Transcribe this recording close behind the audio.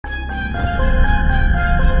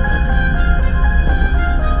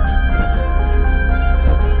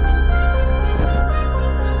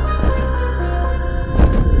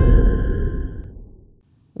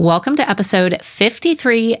Welcome to episode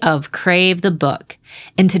 53 of Crave the Book.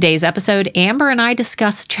 In today's episode, Amber and I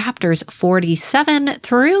discuss chapters 47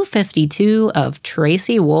 through 52 of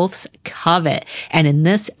Tracy Wolf's Covet. And in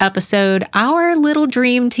this episode, our little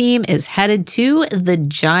dream team is headed to the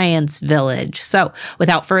Giants Village. So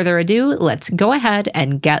without further ado, let's go ahead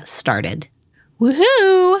and get started.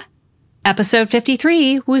 Woohoo! Episode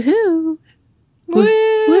 53, woohoo! Woo!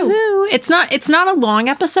 Woohoo! It's not a long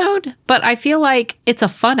episode, but I feel like it's a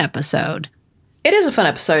fun episode. It is a fun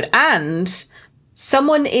episode, and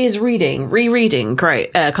someone is rereading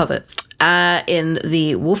Covet in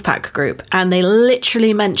the Wolfpack group, and they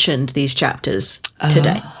literally mentioned these chapters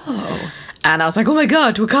today. Oh. And I was like, oh my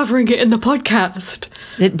God, we're covering it in the podcast.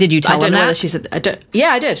 Did you tell them that? I don't know whether she said, I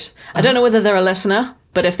did. I don't know whether they're a listener,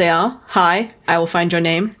 but if they are, hi, I will find your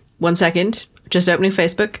name. 1 second, just opening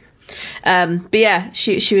Facebook. But yeah,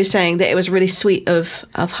 she was saying that it was really sweet of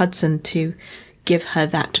Hudson to give her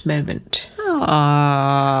that moment.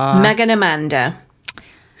 Aww. Meg and Amanda.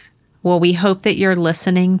 Well, we hope that you're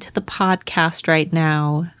listening to the podcast right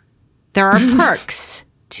now. There are perks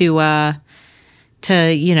to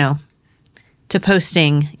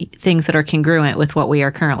posting things that are congruent with what we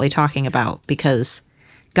are currently talking about, because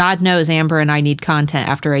God knows Amber and I need content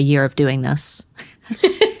after a year of doing this.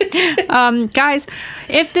 Guys,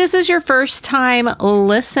 if this is your first time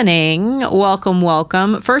listening,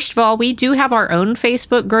 welcome. First of all, we do have our own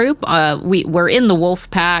Facebook group. We're in the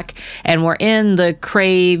Wolfpack and we're in the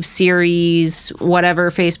Crave series,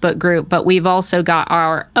 whatever Facebook group, but we've also got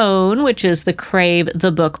our own, which is the Crave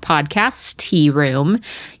the Book Podcast Tea Room.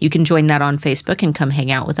 You can join that on Facebook and come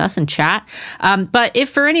hang out with us and chat. But if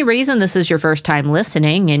for any reason this is your first time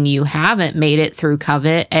listening and you haven't made it through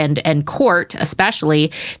Covet and Court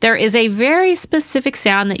especially, there is a very specific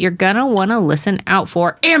sound that you're going to want to listen out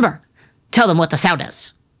for. Amber, tell them what the sound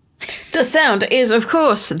is. The sound is, of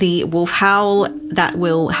course, the wolf howl. That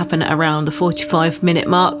will happen around the 45-minute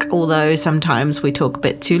mark, although sometimes we talk a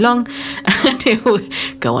bit too long and it will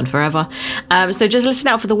go on forever. So just listen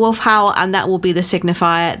out for the wolf howl, and that will be the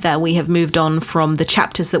signifier that we have moved on from the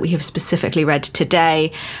chapters that we have specifically read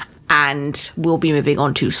today. And we'll be moving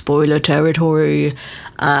on to spoiler territory.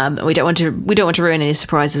 We don't want to ruin any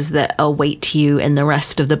surprises that await you in the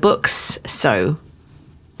rest of the books. So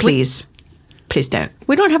please don't.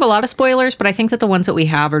 We don't have a lot of spoilers, but I think that the ones that we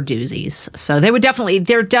have are doozies. So they're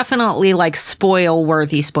definitely like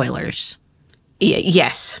spoil-worthy spoilers.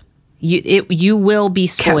 Yes. You will be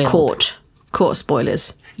spoiled. Court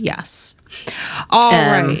spoilers. Yes. All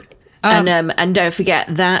right. And don't forget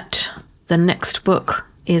that the next book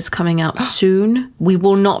is coming out soon. We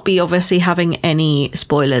will not be obviously having any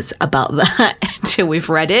spoilers about that until we've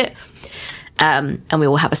read it. And we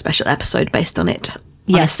will have a special episode based on it.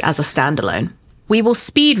 Yes. As a standalone. We will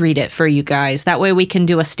speed read it for you guys. That way we can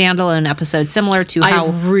do a standalone episode similar to how...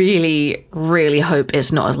 I really, really hope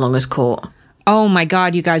it's not as long as Court. Oh my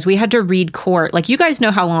God, you guys, we had to read Court. Like, you guys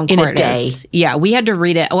know how long Court is. In a day. Yeah, we had to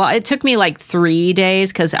read it. Well, it took me like 3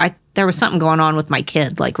 days because there was something going on with my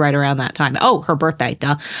kid, like right around that time. Oh, her birthday,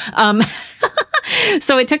 duh.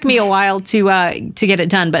 So it took me a while to get it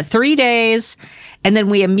done, but 3 days, and then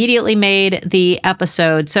we immediately made the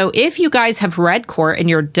episode. So if you guys have read Court and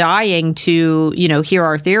you're dying to, hear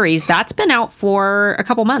our theories, that's been out for a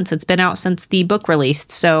couple months. It's been out since the book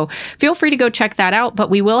released. So feel free to go check that out.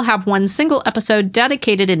 But we will have one single episode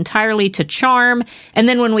dedicated entirely to Charm. And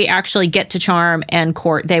then when we actually get to Charm and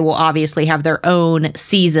Court, they will obviously have their own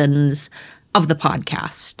seasons of the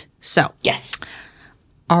podcast. So yes.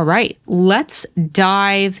 All right, let's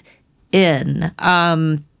dive in.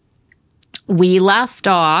 We left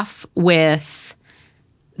off with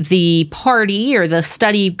the party or the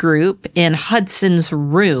study group in Hudson's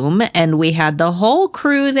room, and we had the whole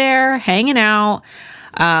crew there hanging out.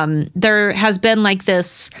 There has been like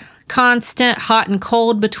this constant hot and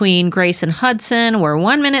cold between Grace and Hudson, where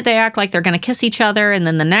 1 minute they act like they're going to kiss each other, and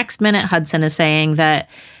then the next minute Hudson is saying that,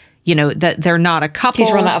 that they're not a couple.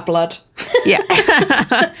 He's run out of blood. Yeah.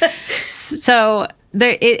 So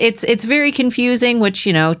it's very confusing, which,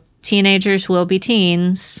 teenagers will be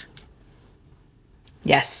teens.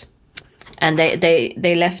 Yes. And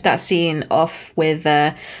they left that scene off with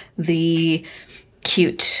the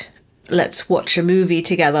cute, let's watch a movie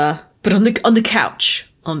together, but on the couch.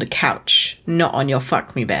 On the couch, not on your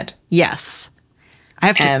fuck me bed. Yes. I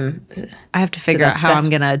have to figure out how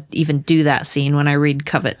I'm going to even do that scene when I read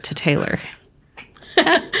Covet to Taylor.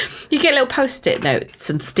 You get little post-it notes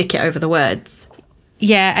and stick it over the words.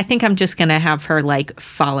 Yeah, I think I'm just going to have her like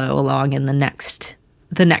follow along in the next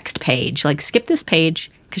page. Like, skip this page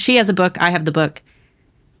because she has a book, I have the book.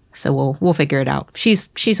 So we'll figure it out.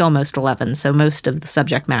 She's almost 11, so most of the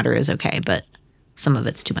subject matter is okay, but some of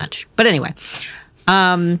it's too much. But anyway,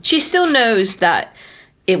 she still knows that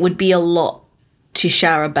it would be a lot to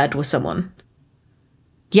share a bed with someone.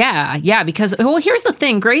 Yeah, because, well, here's the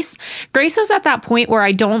thing. Grace is at that point where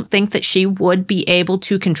I don't think that she would be able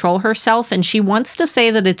to control herself, and she wants to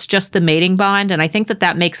say that it's just the mating bond, and I think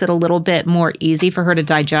that makes it a little bit more easy for her to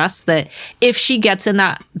digest, that if she gets in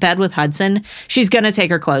that bed with Hudson, she's going to take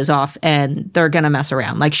her clothes off, and they're going to mess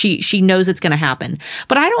around. Like, she knows it's going to happen.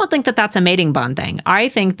 But I don't think that that's a mating bond thing. I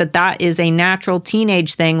think that is a natural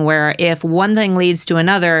teenage thing where if one thing leads to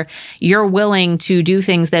another, you're willing to do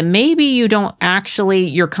things that maybe you don't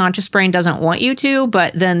actually, your conscious brain doesn't want you to,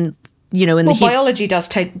 but then, biology does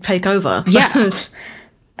take over. Yeah.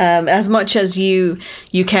 As much as you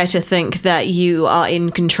care to think that you are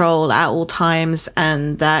in control at all times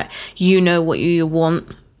and that you know what you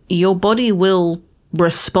want, your body will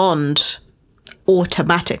respond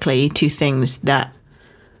automatically to things that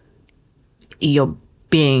you're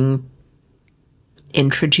being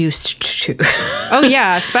introduced to. Oh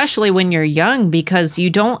yeah, especially when you're young, because you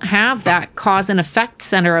don't have that cause and effect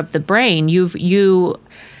center of the brain.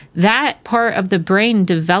 That part of the brain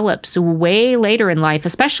develops way later in life,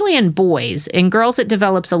 especially in boys. In girls, it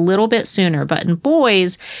develops a little bit sooner, but in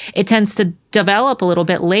boys, it tends to develop a little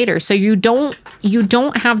bit later. So you don't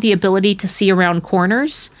have the ability to see around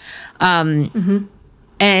corners, and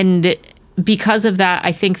because of that,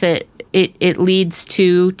 I think that it leads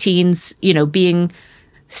to teens, being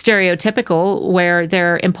stereotypical, where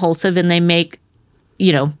they're impulsive and they make,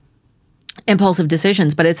 impulsive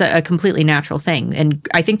decisions, but it's a completely natural thing. And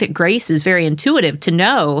I think that Grace is very intuitive to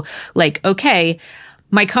know, like, okay,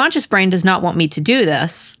 my conscious brain does not want me to do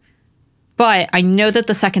this, but I know that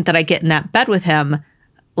the second that I get in that bed with him,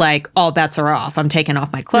 like, all bets are off. I'm taking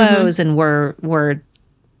off my clothes and we're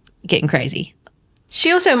getting crazy.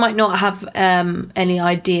 She also might not have any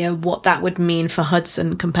idea what that would mean for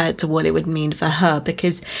Hudson compared to what it would mean for her,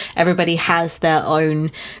 because everybody has their own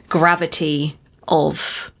gravity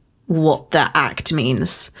of what that act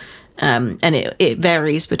means. And it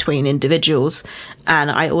varies between individuals. And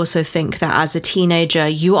I also think that as a teenager,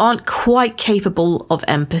 you aren't quite capable of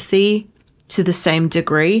empathy to the same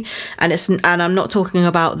degree. And I'm not talking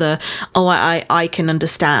about I can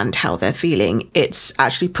understand how they're feeling. It's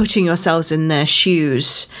actually putting yourselves in their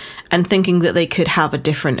shoes and thinking that they could have a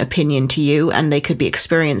different opinion to you and they could be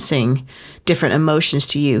experiencing different emotions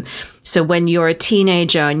to you. So when you're a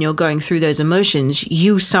teenager and you're going through those emotions,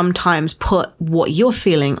 you sometimes put what you're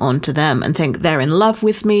feeling onto them and think they're in love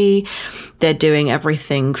with me. They're doing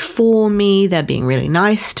everything for me. They're being really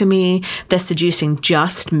nice to me. They're seducing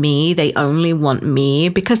just me. They only want me,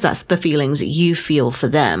 because that's the feelings that you feel for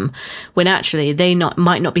them, when actually they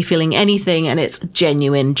might not be feeling anything, and it's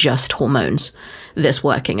genuine just hormones that's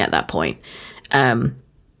working at that point. And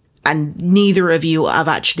neither of you have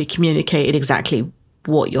actually communicated exactly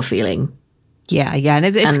what you're feeling. Yeah. And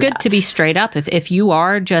it's good to be straight up. If you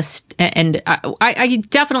are just, and I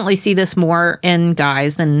definitely see this more in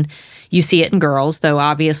guys than you see it in girls, though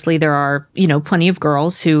obviously there are, plenty of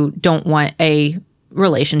girls who don't want a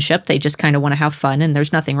relationship. They just kind of want to have fun, and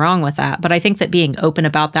there's nothing wrong with that. But I think that being open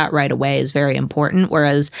about that right away is very important.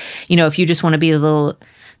 Whereas, if you just want to be the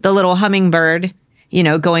little hummingbird,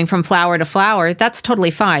 going from flower to flower, that's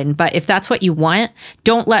totally fine. But if that's what you want,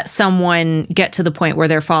 don't let someone get to the point where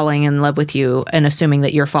they're falling in love with you and assuming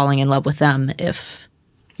that you're falling in love with them if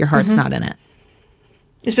your heart's not in it.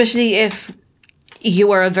 Especially if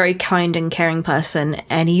you are a very kind and caring person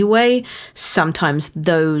anyway, sometimes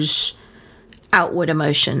those outward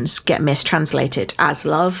emotions get mistranslated as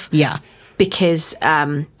love. Yeah. Because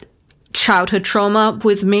childhood trauma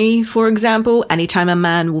with me, for example, anytime a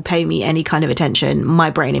man will pay me any kind of attention, my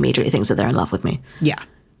brain immediately thinks that they're in love with me. Yeah.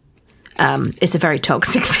 It's a very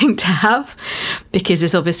toxic thing to have, because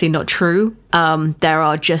it's obviously not true. There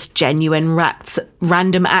are just genuine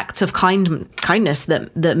random acts of kindness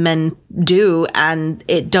that men do, and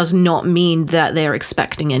it does not mean that they're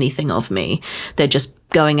expecting anything of me. They're just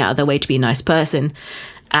going out of their way to be a nice person.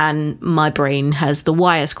 And my brain has the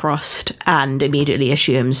wires crossed and immediately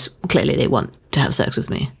assumes clearly they want to have sex with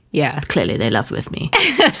me. Yeah, clearly they love with me.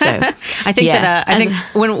 So I think I think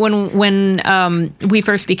when we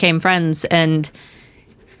first became friends and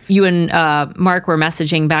you and Mark were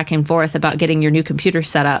messaging back and forth about getting your new computer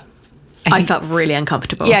set up, I felt really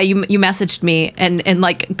uncomfortable. Yeah, you messaged me and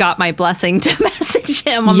like got my blessing to message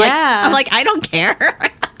him. I'm like I don't care.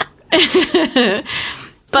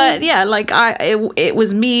 But yeah, like it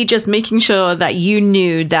was me just making sure that you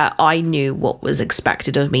knew that I knew what was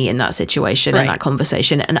expected of me in that situation, in that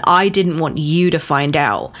conversation. And I didn't want you to find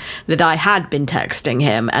out that I had been texting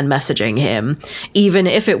him and messaging him, even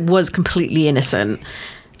if it was completely innocent,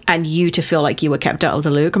 and you to feel like you were kept out of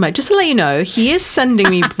the loop. I'm like, just to let you know, he is sending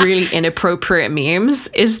me really inappropriate memes.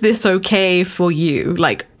 Is this okay for you?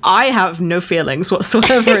 Like, I have no feelings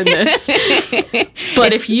whatsoever in this.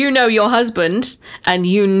 But if you know your husband and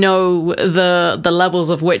you know the levels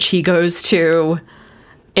of which he goes to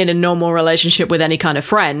in a normal relationship with any kind of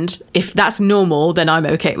friend, if that's normal, then I'm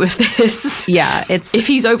okay with this. Yeah, if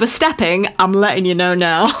he's overstepping, I'm letting you know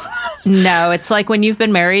now. No, it's like when you've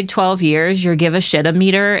been married 12 years, your give a shit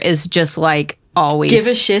meter is just like always. Give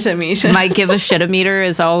a shit meter. My give a shit meter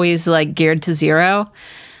is always like geared to 0.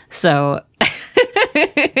 So,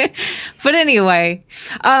 but anyway,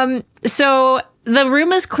 so the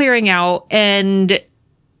room is clearing out and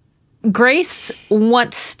Grace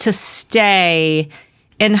wants to stay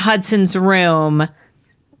in Hudson's room.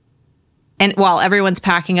 And while everyone's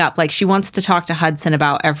packing up, like she wants to talk to Hudson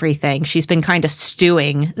about everything. She's been kind of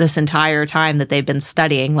stewing this entire time that they've been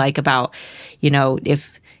studying, like about, you know,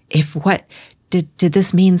 if what did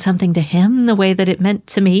this mean something to him the way that it meant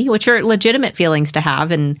to me, which are legitimate feelings to have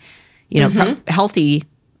and, you know, healthy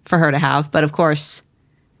for her to have. But of course,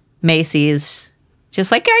 Macy is just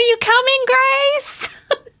like, are you coming, Grace?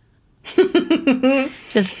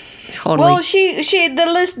 Just totally. Well,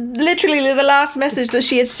 literally the last message that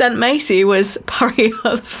she had sent Macy was, hurry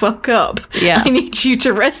the fuck up. Yeah. I need you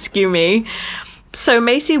to rescue me. So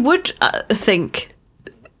Macy would think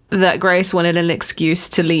that Grace wanted an excuse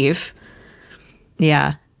to leave.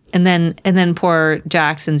 Yeah. And then poor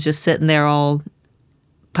Jackson's just sitting there all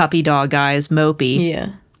puppy dog eyes, mopey. Yeah.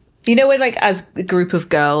 You know, when like as a group of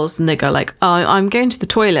girls and they go like, oh, I'm going to the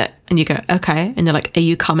toilet. And you go, okay. And they're like, are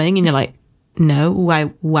you coming? And you're like, no,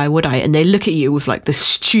 why would I? And they look at you with like this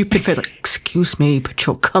stupid face, like, excuse me, but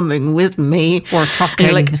you're coming with me. Or talking.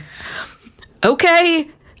 And you're like,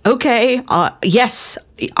 okay. Yes,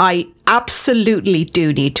 I absolutely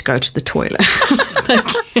do need to go to the toilet.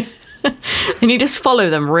 And you just follow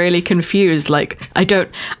them really confused. Like,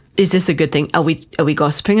 is this a good thing? Are we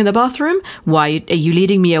gossiping in the bathroom? Why are you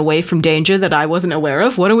leading me away from danger that I wasn't aware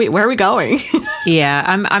of? Where are we going?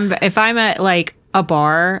 Yeah, if I'm at like a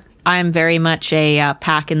bar, I'm very much a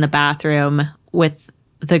pack in the bathroom with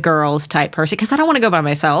the girls type person because I don't want to go by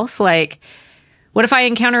myself. Like, what if I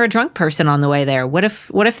encounter a drunk person on the way there? What if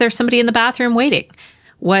there's somebody in the bathroom waiting?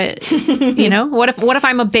 What, you know, what if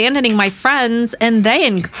I'm abandoning my friends and they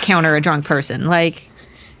encounter a drunk person? Like,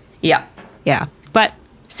 yeah, but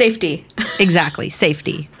safety, exactly,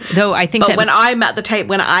 safety. Though I think, but when I'm at the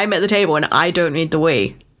table and I don't need the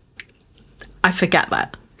wee, I forget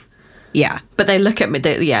that. Yeah. But they look at me,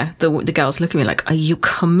 the girls look at me like, are you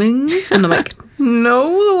coming? And I'm like,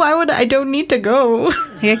 no, why would I don't need to go.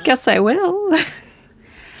 I guess I will.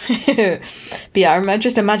 But yeah, I'm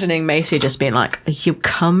just imagining Macy just being like, are you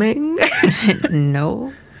coming?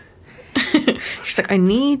 No. She's like, I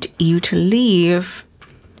need you to leave.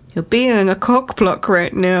 You're being a cockblock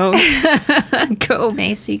right now. Go,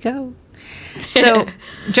 Macy, go. So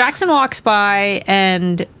Jackson walks by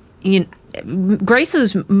and, Grace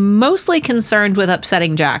is mostly concerned with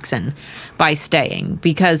upsetting Jackson by staying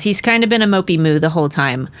because he's kind of been a mopey moo the whole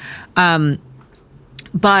time.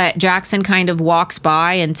 But Jackson kind of walks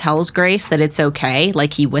by and tells Grace that it's okay.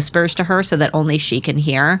 Like he whispers to her so that only she can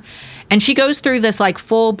hear. And she goes through this like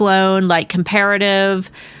full blown, like comparative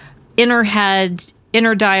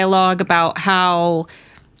inner dialogue about how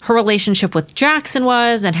her relationship with Jackson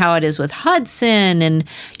was and how it is with Hudson and,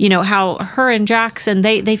 how her and Jackson,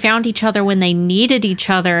 they found each other when they needed each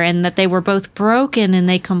other and that they were both broken and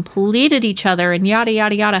they completed each other and yada,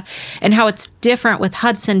 yada, yada. And how it's different with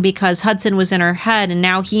Hudson because Hudson was in her head and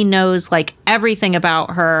now he knows like everything about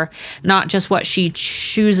her, not just what she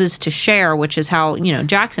chooses to share, which is how,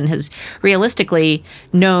 Jackson has realistically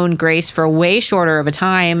known Grace for way shorter of a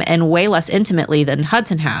time and way less intimately than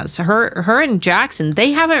Hudson has. Her and Jackson,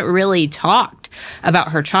 they haven't really talked about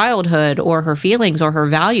her childhood or her feelings or her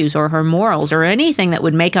values or her morals or anything that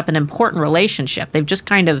would make up an important relationship. They've just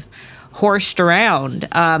kind of horsed around.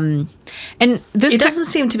 And this doesn't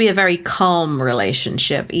seem to be a very calm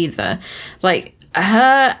relationship either. Like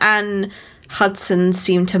her and Hudson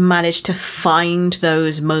seem to manage to find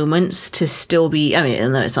those moments to still be, I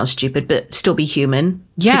know it sounds stupid, but still be human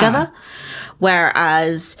together.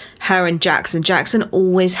 Whereas her and Jackson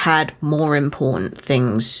always had more important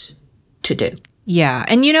things to do. Yeah.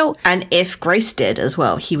 And, you know, And if Grace did as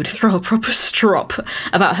well, he would throw a proper strop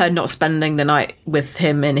about her not spending the night with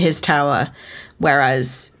him in his tower,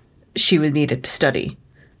 whereas she was needed to study.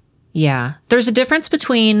 yeah, there's a difference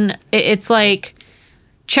between, it's like,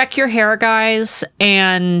 check your hair guys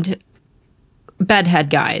and bedhead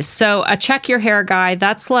guys. So a check your hair guy,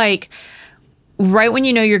 that's like right when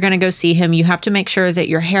you know you're going to go see him, you have to make sure that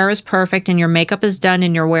your hair is perfect and your makeup is done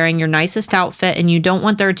and you're wearing your nicest outfit, and you don't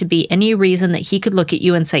want there to be any reason that he could look at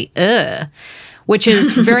you and say, ugh, which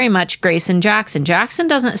is very much Grace and Jackson. Jackson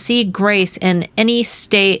doesn't see Grace in any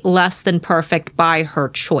state less than perfect by her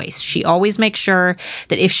choice. She always makes sure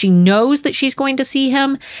that if she knows that she's going to see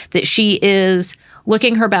him, that she is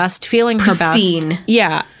looking her best, feeling Pristine. her best.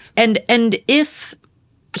 Yeah. And if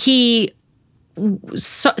he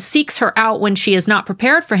seeks her out when she is not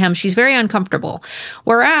prepared for him, she's very uncomfortable.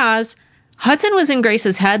 Whereas Hudson was in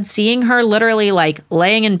Grace's head, seeing her literally like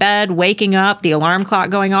laying in bed, waking up, the alarm clock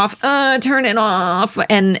going off, turn it off.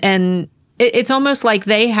 And it's almost like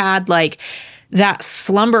they had like that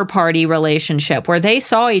slumber party relationship where they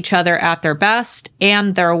saw each other at their best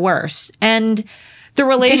and their worst. And the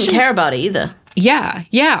relationship Didn't care about it either. Yeah,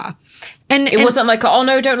 yeah. And it wasn't like, oh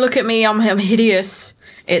no, don't look at me, I'm hideous.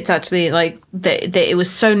 It's actually like it was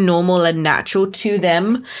so normal and natural to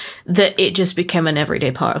them that it just became an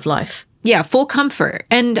everyday part of life. Yeah, full comfort.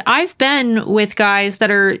 And I've been with guys that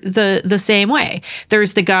are the same way.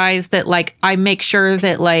 There's the guys that like, I make sure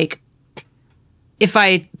that like, if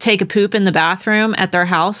I take a poop in the bathroom at their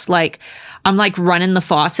house, like I'm like running the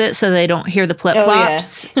faucet so they don't hear the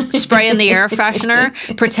plip-plops, spraying the air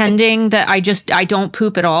freshener, pretending that I don't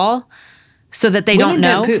poop at all so that they Women don't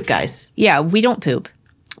know. Don't poop, guys. Yeah, we don't poop.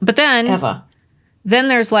 But then Then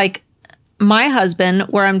there's like my husband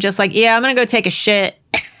where I'm just like, yeah, I'm going to go take a shit.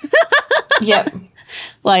 Yep.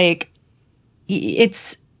 Like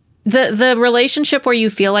it's the relationship where you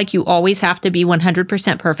feel like you always have to be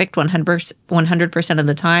 100% perfect 100% of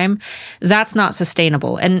the time. That's not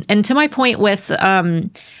sustainable. And to my point with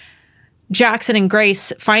Jackson and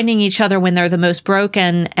Grace finding each other when they're the most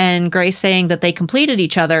broken and Grace saying that they completed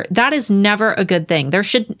each other, that is never a good thing.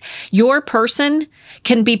 Your person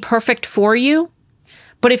can be perfect for you,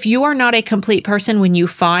 but if you are not a complete person when you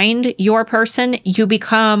find your person, you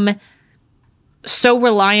become so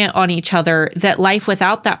reliant on each other that life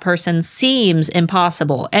without that person seems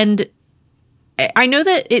impossible. And I know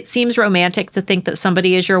that it seems romantic to think that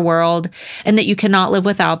somebody is your world and that you cannot live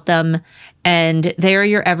without them and they're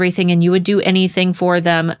your everything and you would do anything for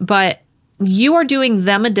them, but you are doing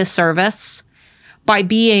them a disservice by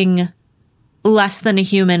being less than a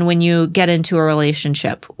human when you get into a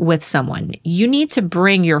relationship with someone. You need to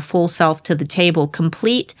bring your full self to the table,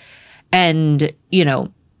 complete and, you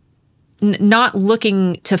know, not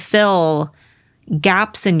looking to fill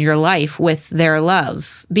gaps in your life with their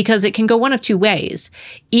love, because it can go one of two ways.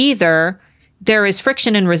 Either there is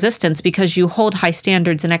friction and resistance because you hold high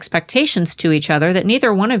standards and expectations to each other that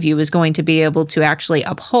neither one of you is going to be able to actually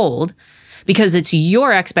uphold because it's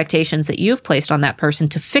your expectations that you've placed on that person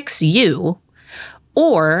to fix you,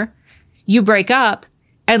 or you break up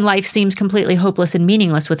and life seems completely hopeless and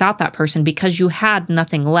meaningless without that person because you had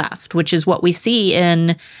nothing left, which is what we see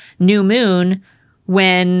in New Moon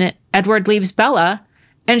when Edward leaves Bella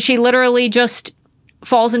and she literally just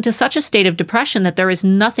falls into such a state of depression that there is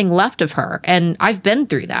nothing left of her. And I've been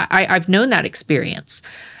through that. I've known that experience.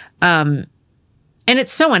 And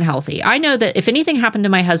it's so unhealthy. I know that if anything happened to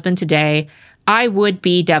my husband today, I would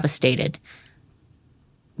be devastated,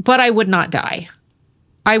 but I would not die.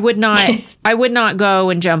 I would not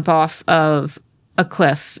go and jump off of a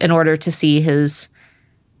cliff in order to see his,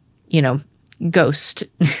 you know, ghost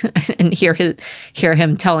and hear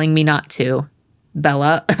him telling me not to,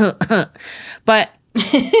 Bella. But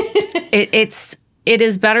it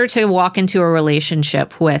is better to walk into a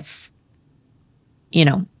relationship with, you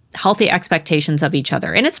know, healthy expectations of each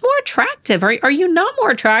other. And it's more attractive. Are you not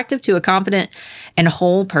more attractive to a confident and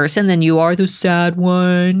whole person than you are the sad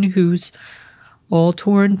one who's all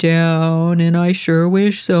torn down and I sure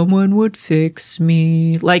wish someone would fix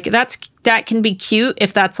me? Like that can be cute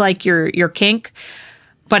if that's like your kink,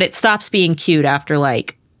 but it stops being cute after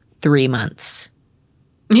like 3 months.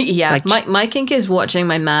 Yeah, like, my kink is watching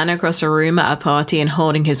my man across a room at a party and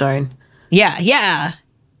holding his own. Yeah.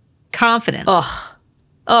 Confidence.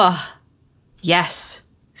 Oh, yes.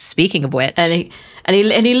 Speaking of which, and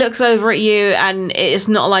he looks over at you, and it's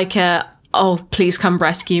not like oh, please come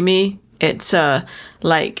rescue me. It's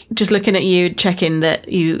like just looking at you, checking that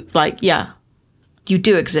you you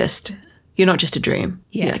do exist. You're not just a dream.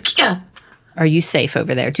 Yeah. Like, yeah. Are you safe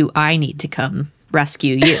over there? Do I need to come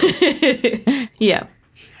rescue you? Yeah.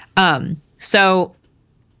 So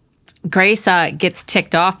Grace gets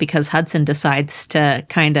ticked off because Hudson decides to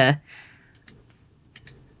kind of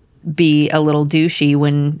be a little douchey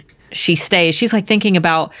when she stays. She's like thinking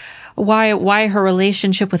about why her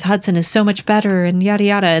relationship with Hudson is so much better and yada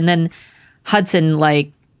yada. And then Hudson,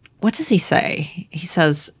 like, what does he say? He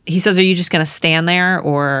says, are you just going to stand there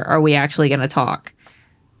or are we actually going to talk?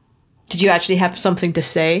 Did you actually have something to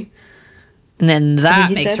say? And then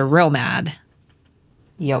that makes her real mad.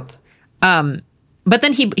 Yup. But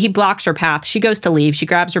then he blocks her path. She goes to leave. She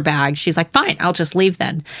grabs her bag. She's like, fine, I'll just leave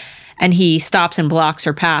then. And he stops and blocks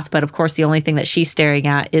her path. But of course, the only thing that she's staring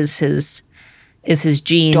at is his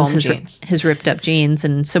jeans, his ripped up jeans.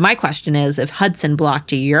 And so my question is, if Hudson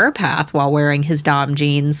blocked your path while wearing his Dom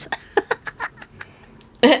jeans,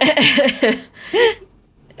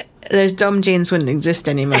 those Dom jeans wouldn't exist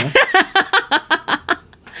anymore.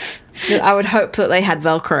 I would hope that they had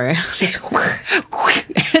Velcro. Just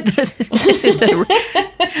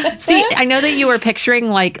See, I know that you were picturing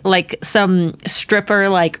like some stripper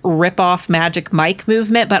like rip off Magic Mike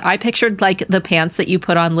movement, but I pictured like the pants that you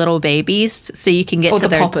put on little babies so you can get to the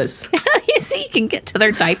their poppers. So you can get to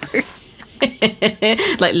their diaper.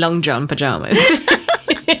 Like long john pajamas.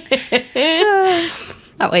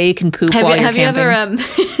 That way you can poop while you're camping.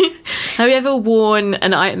 Have you ever worn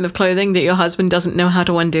an item of clothing that your husband doesn't know how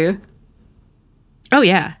to undo? Oh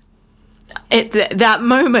yeah. That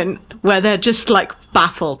moment where they're just like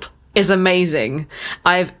baffled is amazing.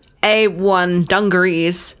 I've worn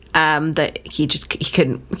dungarees that he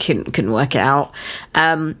couldn't work it out,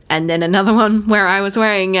 and then another one where I was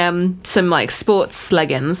wearing some like sports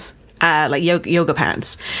leggings, like yoga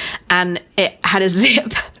pants, and it had a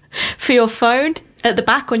zip for your phone at the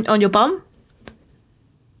back on your bum,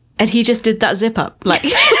 and he just did that zip up like.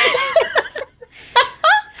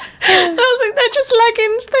 And I was like, they're just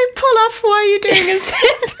leggings. They pull off while you're doing a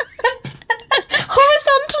zip.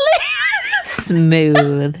 Horizontally.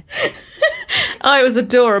 Smooth. Oh, it was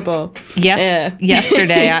adorable.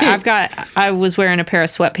 Yesterday, I was wearing a pair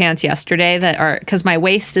of sweatpants yesterday that are, because my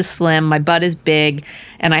waist is slim, my butt is big,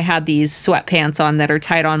 and I had these sweatpants on that are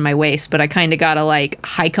tight on my waist, but I kind of got to like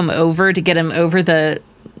hike them over to get them over the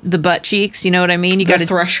butt cheeks, you know what I mean? You got the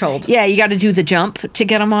threshold. Yeah, you got to do the jump to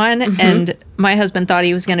get them on. Mm-hmm. And my husband thought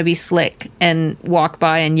he was going to be slick and walk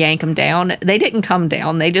by and yank them down. They didn't come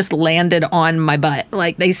down. They just landed on my butt.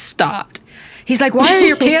 Like they stopped. He's like, "Why are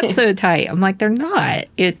your pants so tight?" I'm like, "They're not.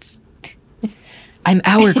 I'm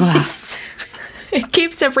hourglass. It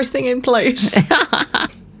keeps everything in place."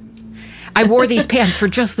 I wore these pants for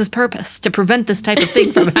just this purpose, to prevent this type of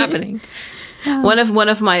thing from happening. One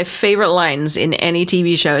of my favorite lines in any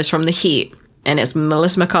TV show is from The Heat, and it's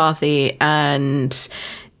Melissa McCarthy, and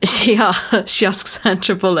she asks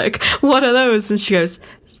Sandra Bullock, "What are those?" And she goes,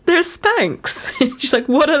 "They're Spanx." She's like,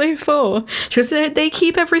 "What are they for?" She goes, "They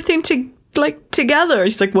keep everything together."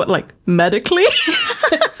 She's like, "What, like medically?"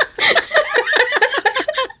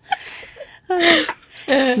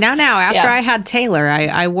 After I had Taylor,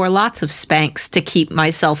 I wore lots of Spanx to keep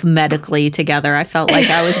myself medically together. I felt like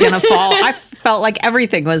I was going to fall. I felt like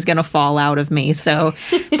everything was going to fall out of me. So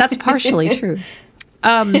that's partially true.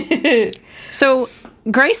 So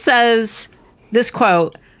Grace says this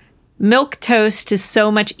quote, "Milk toast is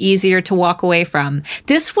so much easier to walk away from."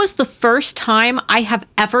 This was the first time I have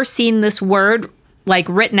ever seen this word like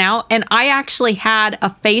written out. And I actually had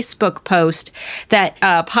a Facebook post that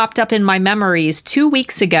popped up in my memories 2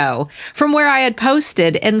 weeks ago from where I had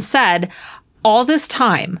posted and said, all this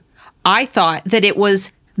time, I thought that it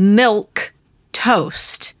was milk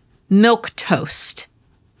toast.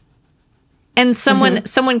 And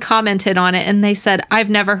someone commented on it and they said,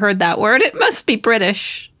 "I've never heard that word. It must be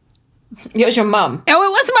British." It was your mum. Oh,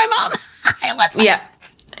 it was my mom. It was my Yeah.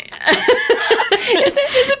 Is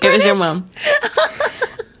it British? It was your mum.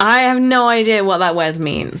 I have no idea what that word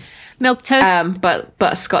means. Milk toast?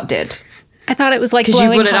 But Scott did. I thought it was like because you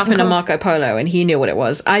blowing put it hot up and in a cold. Marco Polo and he knew what it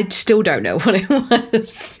was. I still don't know what it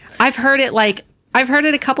was. I've heard it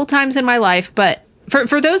a couple times in my life, but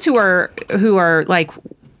for those who are like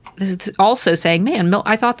also saying, "Man, milk,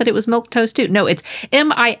 I thought that it was milk toast too." No, it's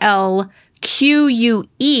MILQUE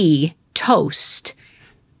toast.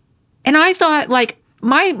 And I thought like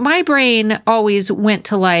my brain always went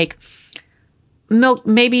to like milk.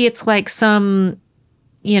 Maybe it's like some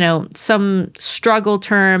struggle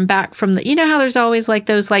term back from the, how there's always like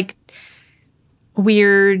those like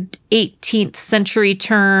weird 18th century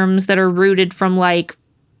terms that are rooted from like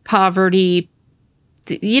poverty.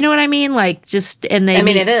 You know what I mean? Like just, and they,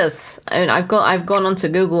 it is. I mean, I've gone onto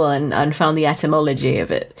Google and found the etymology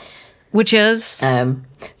of it. Which is?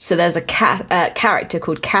 So there's a character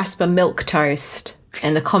called Casper Milquetoast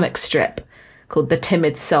in the comic strip. called The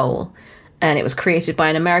Timid Soul. And it was created by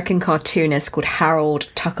an American cartoonist called Harold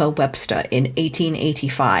Tucker Webster in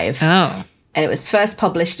 1885. Oh. And it was first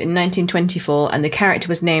published in 1924, and the character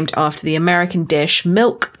was named after the American dish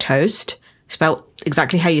milk toast, spelled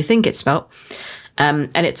exactly how you think it's spelled. And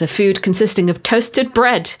it's a food consisting of toasted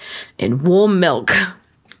bread in warm milk.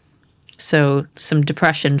 So some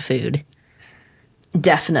depression food.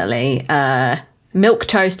 Definitely. Milk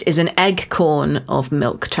toast is an egg corn of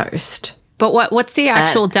milk toast. But what's the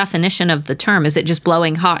actual definition of the term? Is it just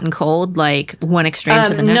blowing hot and cold, like one extreme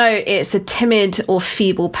to the next? No, it's a timid or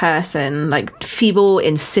feeble person, like feeble,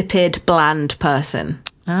 insipid, bland person.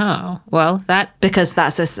 Oh, well, that... Because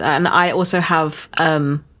that's and I also have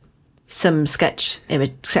some sketches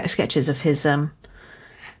of his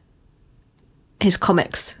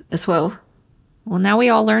comics as well. Well, now we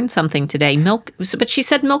all learned something today. But she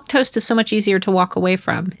said milk toast is so much easier to walk away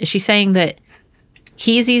from. Is she saying that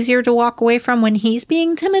he's easier to walk away from when he's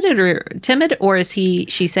being timid, or is she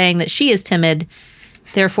saying that she is timid,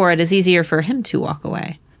 therefore it is easier for him to walk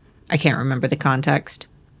away? I can't remember the context.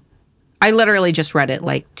 I literally just read it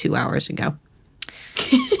like 2 hours ago,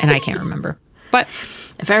 and I can't remember. But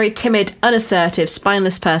a very timid, unassertive,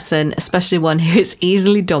 spineless person, especially one who is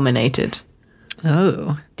easily dominated.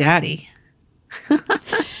 Oh, daddy.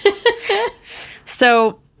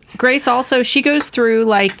 So Grace also, she goes through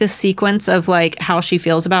like this sequence of like how she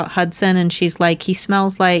feels about Hudson, and she's like, he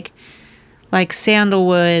smells like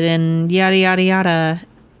sandalwood and yada yada yada,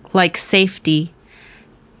 like safety.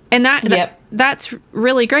 And that's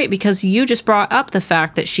really great, because you just brought up the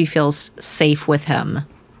fact that she feels safe with him.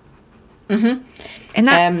 Mm-hmm. And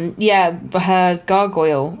that her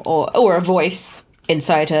gargoyle or a voice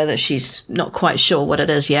inside her that she's not quite sure what it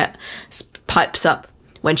is yet pipes up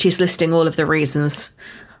when she's listing all of the reasons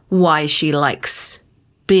why she likes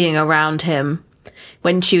being around him,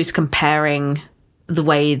 when she was comparing the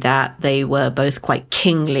way that they were both quite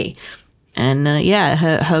kingly. And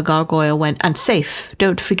her gargoyle went, and safe.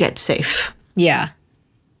 Don't forget safe. Yeah.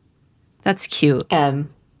 That's cute. And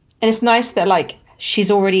it's nice that like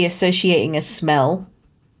she's already associating a smell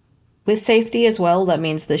with safety as well. That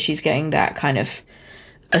means that she's getting that kind of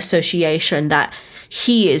association that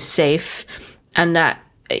he is safe, and that,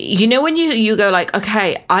 you know, when you go like,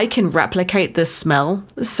 okay, I can replicate this smell,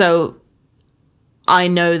 so I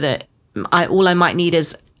know that all I might need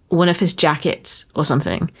is one of his jackets or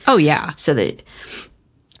something. Oh yeah. So that,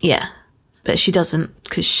 yeah, but she doesn't,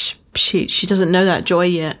 because she doesn't know that joy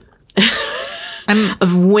yet.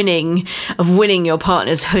 Of winning your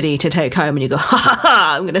partner's hoodie to take home, and you go, ha ha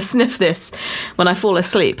ha, I'm gonna sniff this when I fall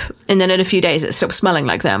asleep, and then in a few days it stops smelling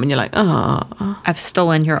like them, and you're like, oh, I've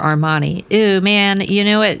stolen your Armani. Ew, man, you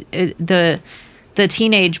know what? The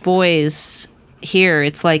teenage boys here,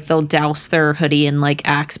 it's like they'll douse their hoodie in like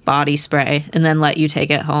Axe body spray and then let you take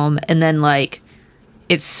it home, and then like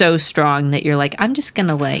it's so strong that you're like, I'm just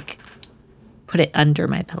gonna like put it under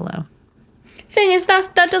my pillow. Thing is,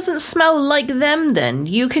 that doesn't smell like them. Then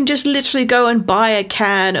you can just literally go and buy a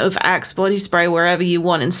can of Axe body spray wherever you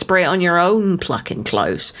want and spray it on your own plucking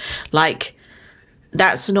clothes. Like,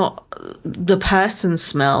 that's not the person's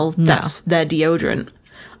smell. No. That's their deodorant.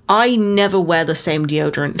 I never wear the same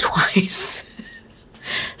deodorant twice,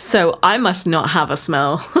 so I must not have a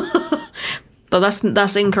smell. But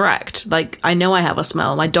that's incorrect. Like, I know I have a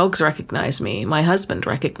smell. My dogs recognize me. My husband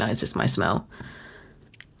recognizes my smell.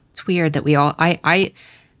 It's weird that we all,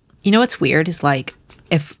 you know what's weird is like,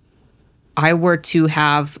 if I were to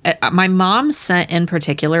have, my mom's scent in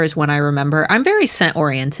particular is one I remember. I'm very scent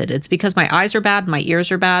oriented. It's because my eyes are bad, my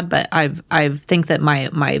ears are bad, but I think that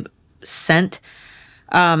my scent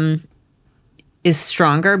is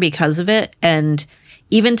stronger because of it. And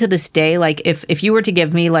even to this day, like if you were to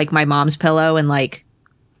give me like my mom's pillow and like,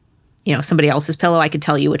 you know, somebody else's pillow, I could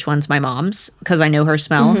tell you which one's my mom's because I know her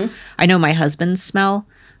smell. Mm-hmm. I know my husband's smell.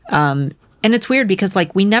 And it's weird because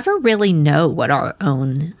like we never really know what our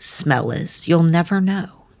own smell is. You'll never know.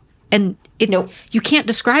 And you can't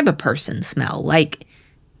describe a person's smell. Like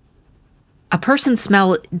a person's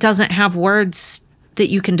smell doesn't have words that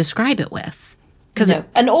you can describe it with.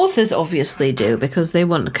 And authors obviously do, because they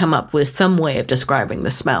want to come up with some way of describing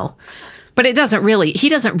the smell. But he doesn't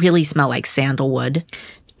really smell like sandalwood.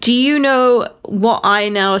 Do you know what I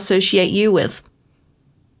now associate you with?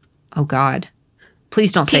 Oh, God.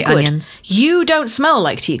 Please don't say onions. You don't smell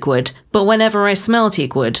like teakwood, but whenever I smell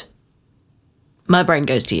teakwood, my brain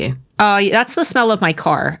goes to you. That's the smell of my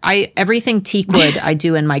car. Everything teakwood I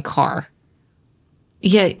do in my car.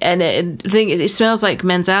 Yeah, and it smells like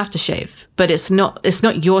men's aftershave, but it's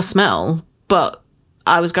not your smell. But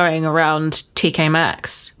I was going around TK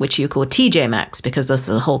Maxx, which you call TJ Maxx because that's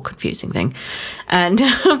the whole confusing thing. And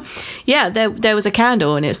yeah, there was a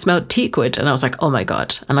candle and it smelled teakwood, and I was like, oh my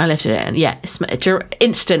God. And I lifted it, and yeah, it's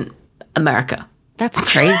instant America. That's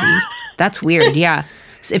crazy. That's weird. Yeah.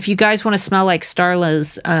 So if you guys want to smell like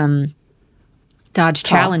Starla's Dodge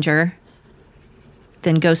Challenger,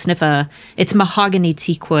 then go sniff it's mahogany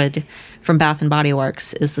teakwood from Bath and Body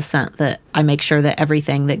Works is the scent that I make sure that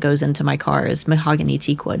everything that goes into my car is mahogany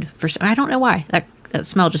teakwood. I don't know why. That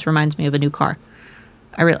smell just reminds me of a new car.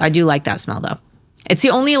 I do like that smell though. It's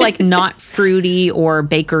the only like not fruity or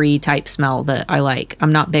bakery type smell that I like.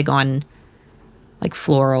 I'm not big on like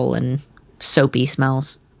floral and soapy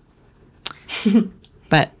smells.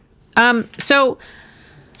 But so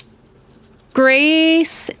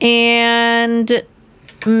Grace and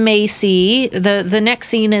Macy, the next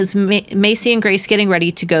scene is Macy and Grace getting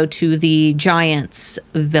ready to go to the Giants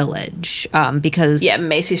village because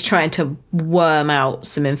Macy's trying to worm out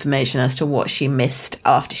some information as to what she missed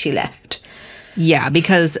after she left. Yeah,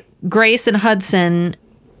 because Grace and Hudson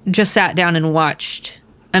just sat down and watched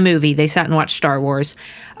a movie. They sat and watched Star Wars.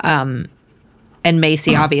 And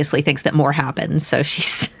Macy obviously thinks that more happens, so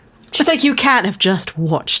she's like, you can't have just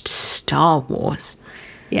watched Star Wars.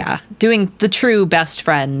 Yeah, doing the true best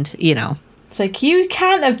friend, you know. It's like, you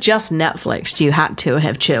can't have just Netflixed. You had to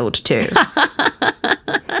have chilled too.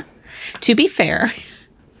 To be fair,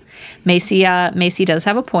 Macy does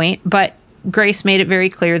have a point, but Grace made it very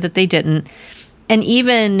clear that they didn't. And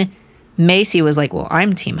even Macy was like, well,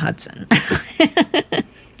 I'm Team Hudson.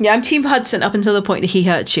 Yeah, I'm Team Hudson up until the point that he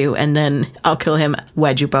hurts you, and then I'll kill him.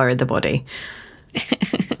 Where'd you bury the body?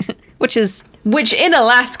 Which in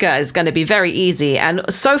Alaska is going to be very easy. And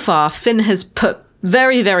so far, Finn has put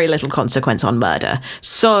very, very little consequence on murder.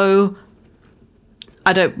 So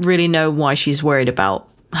I don't really know why she's worried about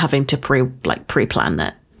having to pre-plan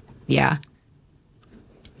that. Yeah.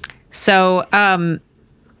 So,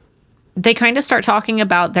 they kind of start talking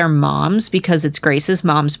about their moms because it's Grace's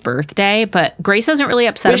mom's birthday, but Grace isn't really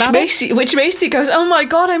upset about it. Which Macy goes, oh my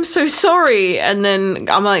God, I'm so sorry. And then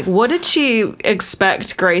I'm like, what did she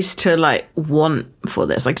expect Grace to like want for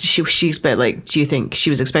this? Like, she's like, do you think she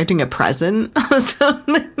was expecting a present or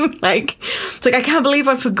something? Like, it's like, I can't believe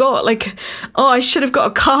I forgot. Like, oh, I should have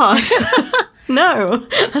got a card. No,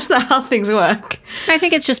 that's not how things work. I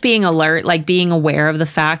think it's just being alert, like being aware of the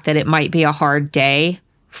fact that it might be a hard day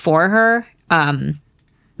for her,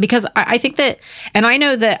 because I think that, and I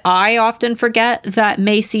know that I often forget that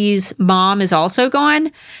Macy's mom is also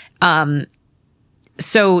gone.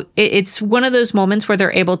 So it's one of those moments where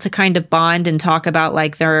they're able to kind of bond and talk about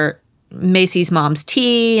like their Macy's mom's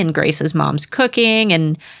tea and Grace's mom's cooking.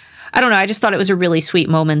 And I don't know, I just thought it was a really sweet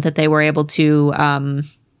moment that they were able to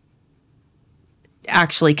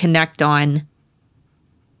actually connect on,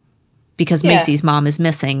 because Macy's mom is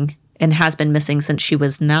missing. And has been missing since she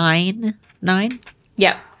was 9?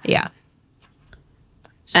 Yep. Yeah.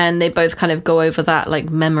 And they both kind of go over that like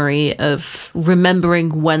memory of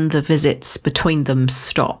remembering when the visits between them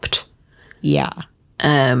stopped. Yeah.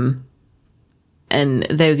 And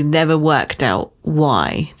they never worked out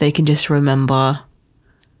why. They can just remember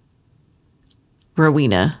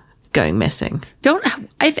Rowena going missing.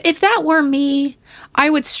 If that were me, I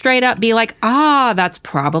would straight up be like, that's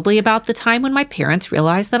probably about the time when my parents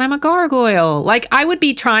realized that I'm a gargoyle. Like, I would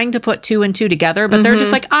be trying to put 2 and 2 together, but they're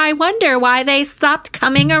just like, I wonder why they stopped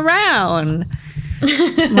coming around.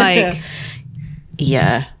 Like,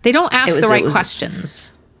 yeah, they don't ask the right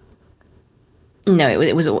questions. No,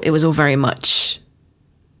 it was all very much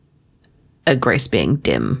a Grace being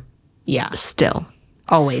dim. Yeah, still,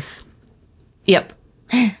 always. Yep.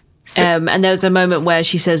 And there's a moment where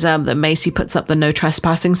she says that Macy puts up the no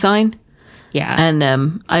trespassing sign. Yeah.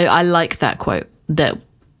 And I like that quote, that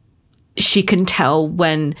she can tell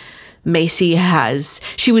when Macy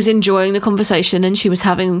she was enjoying the conversation and she was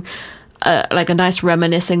having like a nice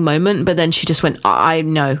reminiscing moment, but then she just went, I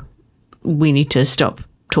know, we need to stop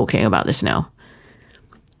talking about this now.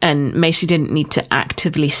 And Macy didn't need to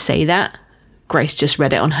actively say that. Grace just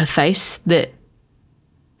read it on her face that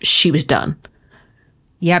she was done.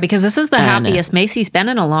 Yeah, because this is the happiest Macy's been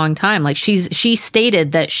in a long time. Like she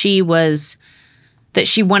stated that she wanted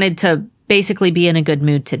to basically be in a good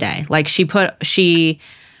mood today. Like she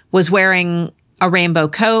was wearing a rainbow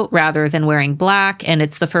coat rather than wearing black, and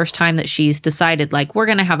it's the first time that she's decided like we're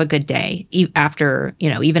going to have a good day even after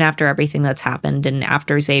everything that's happened and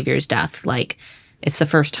after Xavier's death. Like it's the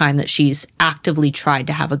first time that she's actively tried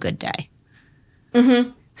to have a good day.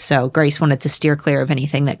 Mm-hmm. So Grace wanted to steer clear of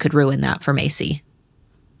anything that could ruin that for Macy.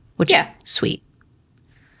 Which is sweet.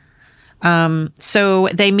 So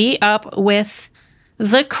they meet up with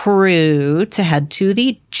the crew to head to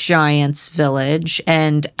the Giants Village.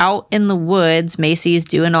 And out in the woods, Macy's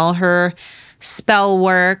doing all her spell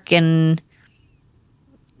work and,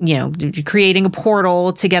 you know, creating a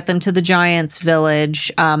portal to get them to the Giants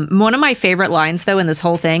Village. One of my favorite lines, though, in this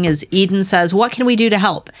whole thing is Eden says, "What can we do to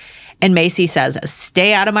help?" And Macy says,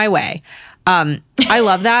 "Stay out of my way." I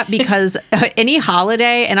love that because any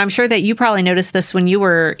holiday, and I'm sure that you probably noticed this when you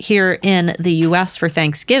were here in the US for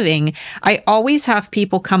Thanksgiving, I always have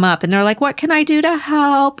people come up and they're like, "What can I do to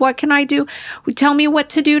help? What can I do? Tell me what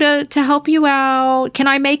to do to help you out. Can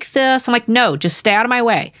I make this?" I'm like, "No, just stay out of my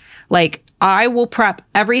way." Like, I will prep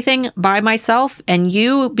everything by myself, and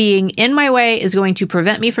you being in my way is going to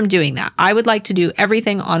prevent me from doing that. I would like to do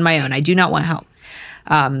everything on my own. I do not want help.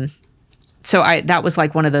 So that was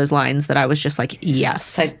like one of those lines that I was just like, yes.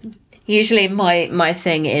 So usually my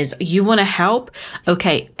thing is, you want to help?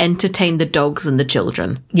 Okay, entertain the dogs and the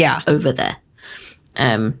children. Yeah. Over there.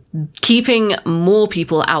 Keeping more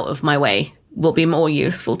people out of my way will be more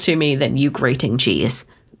useful to me than you grating cheese.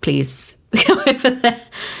 Please go over there.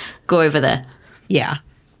 Go over there. Yeah.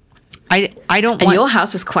 I don't want... And your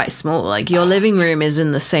house is quite small. Like, your living room is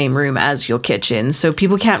in the same room as your kitchen, so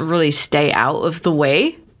people can't really stay out of the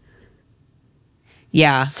way.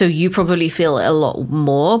 Yeah. So you probably feel it a lot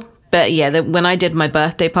more. But yeah, when I did my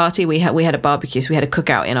birthday party, we had a barbecue, so we had a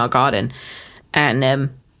cookout in our garden, and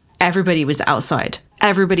everybody was outside.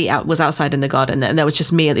 Everybody was outside in the garden, and there was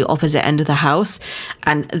just me at the opposite end of the house.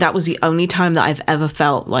 And that was the only time that I've ever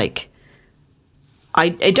felt like I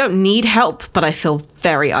don't need help, but I feel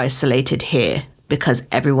very isolated here because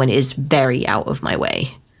everyone is very out of my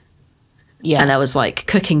way. Yeah. And I was like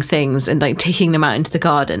cooking things and like taking them out into the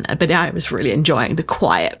garden. But I was really enjoying the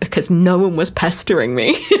quiet because no one was pestering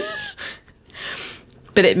me.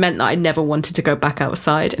 But it meant that I never wanted to go back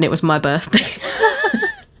outside, and it was my birthday.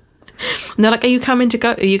 And they're like, Are you going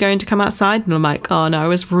to come outside? And I'm like, oh no, I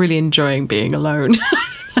was really enjoying being alone.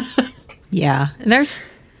 Yeah.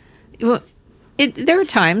 There are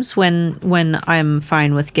times when I'm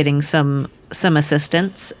fine with getting some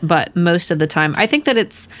assistance, but most of the time I think that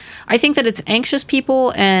it's anxious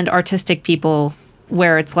people and artistic people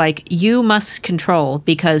where it's like, you must control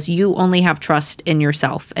because you only have trust in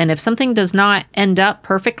yourself. And if something does not end up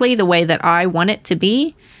perfectly the way that I want it to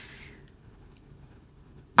be,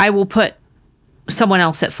 I will put someone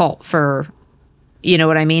else at fault for, you know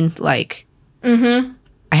what I mean? Like, I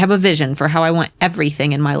have a vision for how I want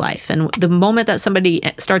everything in my life. And the moment that somebody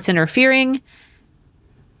starts interfering,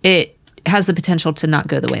 it has the potential to not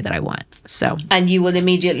go the way that I want. So, and you will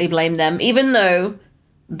immediately blame them, even though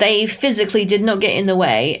they physically did not get in the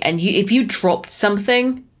way. And if you dropped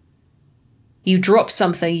something, you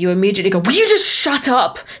immediately go, "Will you just shut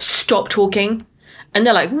up? Stop talking." And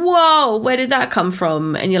they're like, "Whoa, where did that come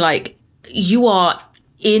from?" And you're like, "You are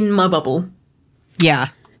in my bubble." Yeah.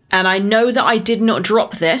 And I know that I did not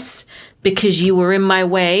drop this because you were in my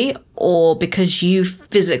way or because you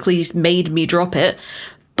physically made me drop it,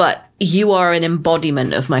 but you are an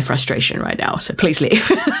embodiment of my frustration right now. So please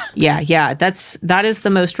leave. Yeah. That is the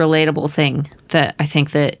most relatable thing that I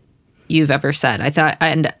think that you've ever said. I thought,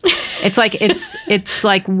 and it's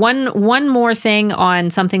like one more thing on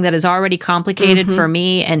something that is already complicated for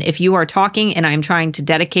me. And if you are talking and I'm trying to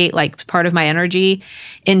dedicate like part of my energy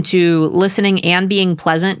into listening and being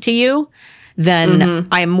pleasant to you, then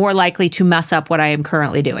I am more likely to mess up what I am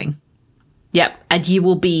currently doing. Yep. And you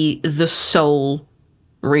will be the sole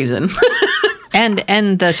reason. and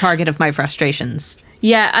the target of my frustrations.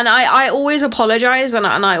 Yeah. And I always apologize. And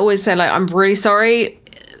I always say, like, I'm really sorry.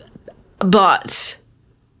 But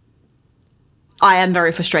I am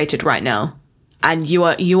very frustrated right now. And you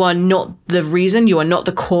are not the reason, you are not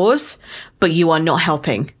the cause, but you are not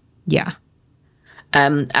helping. Yeah.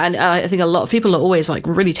 And I think a lot of people are always like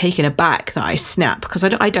really taken aback that I snap, because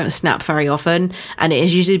I don't snap very often. And it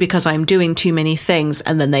is usually because I'm doing too many things,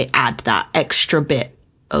 and then they add that extra bit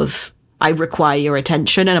of, I require your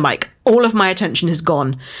attention, and I'm like, all of my attention is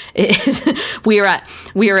gone. We are at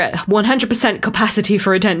 100% capacity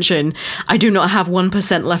for attention. I do not have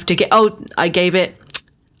 1% left to get. Oh, I gave it.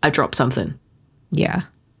 I dropped something. Yeah.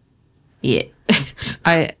 Yeah.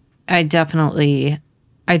 I definitely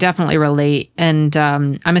relate, and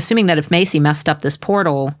I'm assuming that if Macy messed up this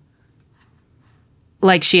portal,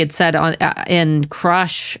 like she had said in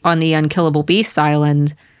Crush on the Unkillable Beasts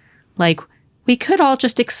Island, like, we could all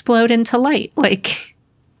just explode into light. Like,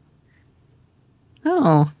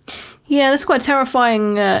 oh. Yeah, that's quite a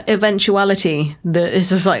terrifying eventuality. That is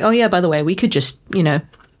just like, oh yeah, by the way, we could just,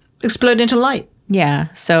 explode into light.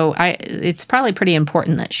 Yeah, so it's probably pretty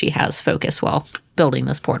important that she has focus while building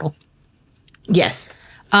this portal. Yes.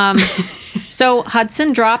 So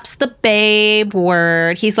Hudson drops the babe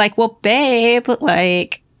word. He's like, well, babe,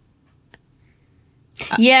 like...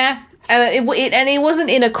 Yeah. And it wasn't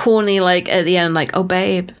in a corny, like, at the end, like, oh,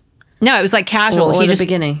 babe. No, it was like casual. Or the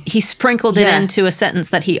beginning. He sprinkled it into a sentence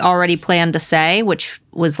that he already planned to say, which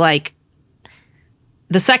was like...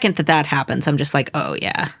 The second that happens, I'm just like, oh,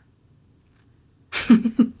 yeah.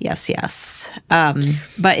 yes.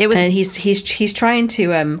 But it was... And he's trying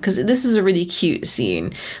to... Because this is a really cute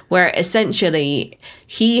scene where essentially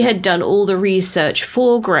he had done all the research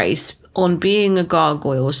for Grace on being a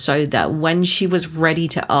gargoyle so that when she was ready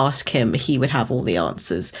to ask him, he would have all the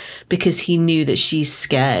answers, because he knew that she's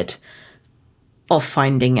scared of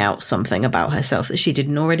finding out something about herself that she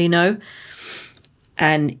didn't already know.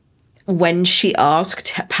 And when she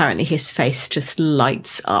asked, apparently his face just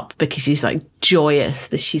lights up because he's like joyous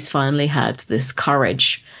that she's finally had this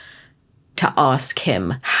courage to ask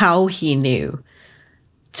him how he knew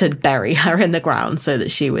to bury her in the ground so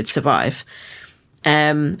that she would survive.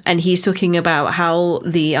 And he's talking about how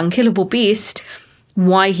the unkillable beast,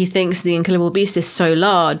 why he thinks the unkillable beast is so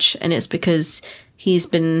large, and it's because he's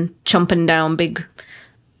been chomping down big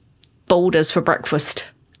boulders for breakfast.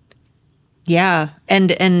 Yeah,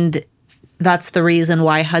 and that's the reason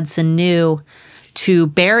why Hudson knew to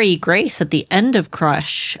bury Grace at the end of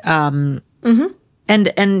Crush. And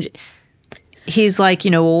he's like,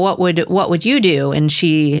 well, what would you do? And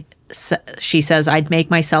she says, I'd make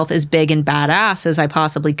myself as big and badass as I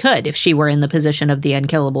possibly could if she were in the position of the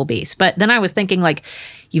unkillable beast. But then I was thinking, like,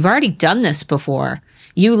 you've already done this before.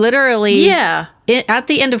 You literally, at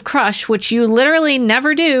the end of Crush, which you literally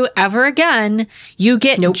never do ever again, you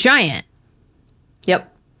get giant. Yep.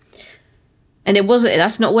 And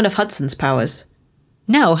that's not one of Hudson's powers.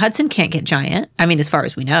 No, Hudson can't get giant. I mean, as far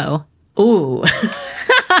as we know. Ooh.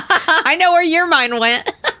 I know where your mind went.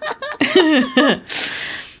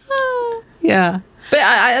 Yeah. But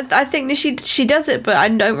I think that she does it, but I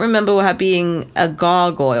don't remember her being a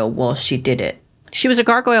gargoyle while she did it. She was a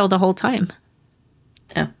gargoyle the whole time.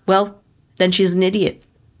 Yeah. Well, then she's an idiot.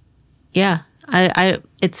 Yeah.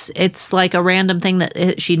 It's like a random thing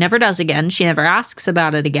that she never does again. She never asks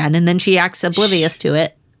about it again, and then she acts oblivious to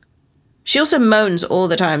it. She also moans all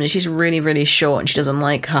the time that she's really, really short and she doesn't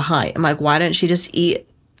like her height. I'm like, why don't she just eat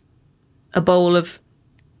a bowl of...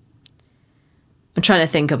 I'm trying to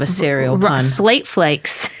think of a cereal pun. Slate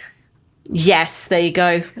Flakes. Yes, there you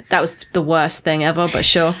go. That was the worst thing ever, but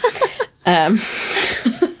sure.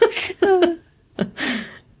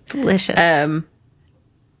 Delicious.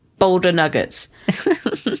 Boulder Nuggets.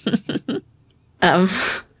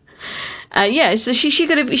 Yeah, so she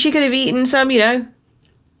could have eaten some,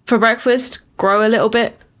 for breakfast, grow a little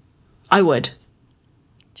bit. I would.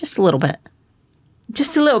 Just a little bit.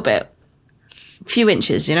 Just a little bit. A few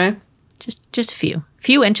inches, Just a few. A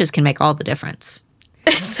few inches can make all the difference.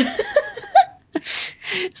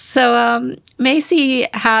 So Macy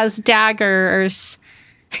has daggers.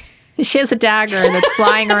 She has a dagger that's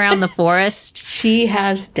flying around the forest. She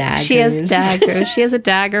has daggers. She has daggers. She has a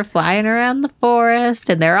dagger flying around the forest,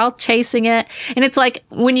 and they're all chasing it. And it's like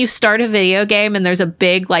when you start a video game and there's a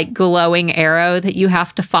big, like, glowing arrow that you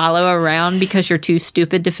have to follow around because you're too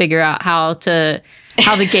stupid to figure out how the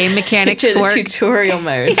game mechanics work. Tutorial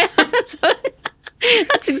mode. Yeah,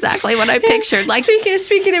 that's exactly what I pictured. Like,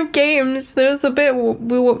 speaking of games, there was a bit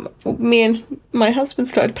me and my husband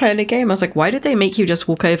started playing a game. I was like, why did they make you just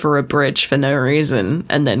walk over a bridge for no reason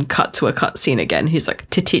and then cut to a cutscene again? He's like,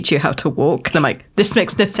 to teach you how to walk. And I'm like, this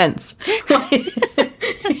makes no sense.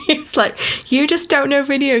 He's like, you just don't know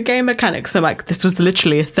video game mechanics. I'm like, this was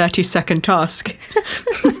literally a 30-second task.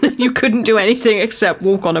 You couldn't do anything except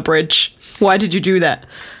walk on a bridge. Why did you do that?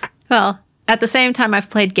 Well, at the same time, I've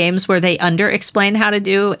played games where they under-explain how to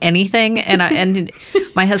do anything, and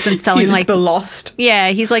my husband's telling you like, just lost. Yeah,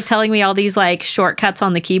 he's like telling me all these like shortcuts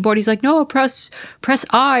on the keyboard. He's like, no, press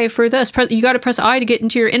I for this. You got to press I to get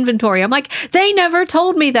into your inventory. I'm like, they never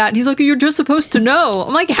told me that. And he's like, you're just supposed to know.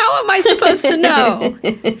 I'm like, how am I supposed to know?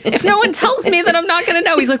 If no one tells me, then I'm not going to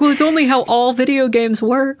know. He's like, well, it's only how all video games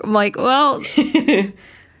work. I'm like, well.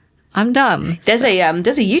 I'm dumb. There's a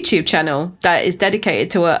YouTube channel that is dedicated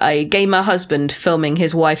to a gamer husband filming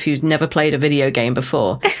his wife who's never played a video game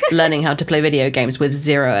before, learning how to play video games with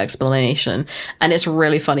zero explanation. And it's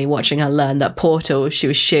really funny watching her learn that Portal. She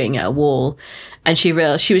was shooting at a wall, and she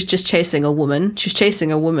realized she was just chasing a woman. She was chasing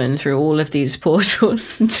a woman through all of these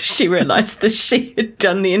portals until she realized that she had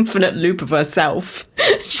done the infinite loop of herself.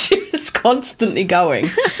 She was constantly going,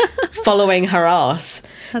 following her ass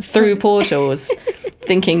through portals,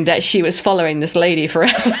 thinking that she was following this lady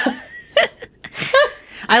forever.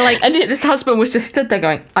 And this husband was just stood there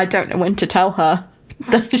going, I don't know when to tell her.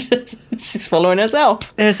 She's following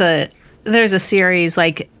herself. There's a series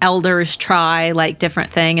like Elders Try like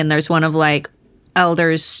different thing, and there's one of like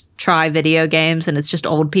Elders Try video games, and it's just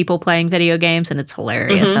old people playing video games, and it's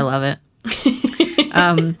hilarious. I love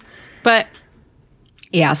it. But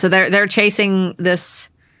yeah, so they're chasing this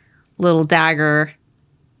little dagger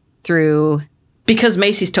through. Because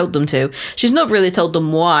Macy's told them to. She's not really told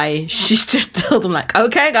them why. She's just told them, like,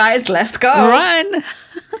 okay, guys, let's go. Run.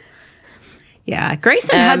 Yeah. Grace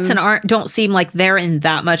and Hudson don't seem like they're in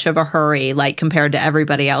that much of a hurry, like, compared to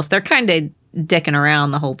everybody else. They're kind of dicking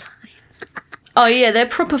around the whole time. Oh, yeah, they're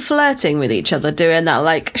proper flirting with each other, doing that,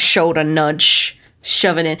 like, shoulder nudge,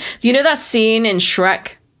 shoving in. You know that scene in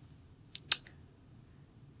Shrek?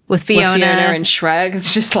 With Fiona and Shrek,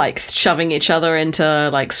 it's just like shoving each other into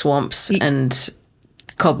like swamps and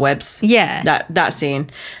cobwebs. Yeah. That scene.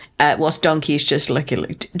 Whilst Donkey's just looking.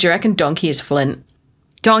 Do you reckon Donkey is Flint?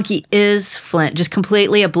 Donkey is Flint, just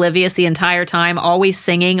completely oblivious the entire time, always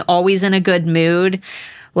singing, always in a good mood.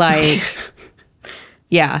 Like,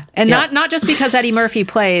 yeah. And not just because Eddie Murphy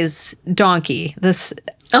plays Donkey.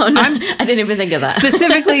 Oh, no, I didn't even think of that.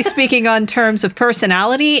 Specifically speaking on terms of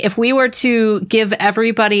personality, if we were to give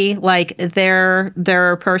everybody like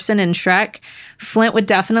their person in Shrek, Flint would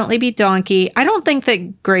definitely be Donkey. I don't think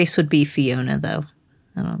that Grace would be Fiona, though.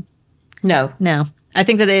 No. I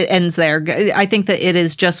think that it ends there. I think that it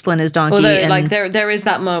is just Flint as Donkey. Although, like, there is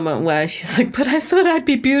that moment where she's like, but I thought I'd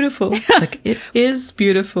be beautiful. Like, it is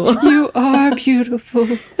beautiful. You are beautiful.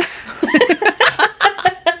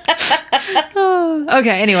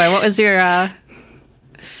 Okay, anyway, what was your... And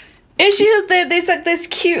there's like this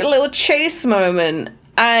cute little chase moment,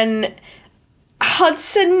 and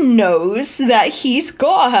Hudson knows that he's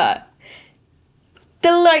got her.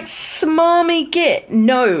 The, like, smarmy git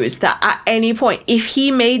knows that at any point, if he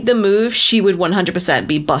made the move, she would 100%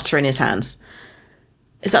 be butter in his hands.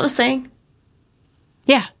 Is that the saying?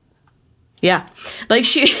 Yeah. Yeah. Like,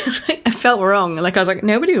 I felt wrong. Like, I was like,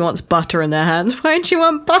 nobody wants butter in their hands. Why don't you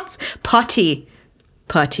want putty?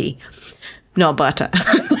 Putty. Not butter.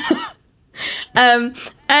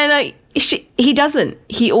 He doesn't.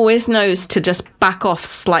 He always knows to just back off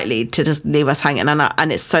slightly to just leave us hanging.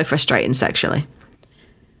 And it's so frustrating sexually.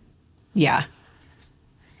 Yeah.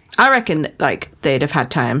 I reckon, like, they'd have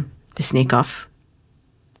had time to sneak off.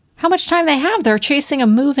 How much time they have? They're chasing a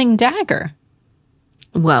moving dagger.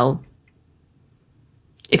 Well,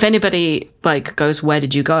 if anybody, like, goes, where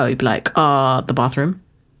did you go? You'd be like, the bathroom.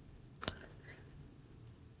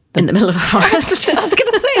 In the middle of a forest. I was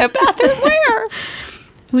going to say, a bathroom where?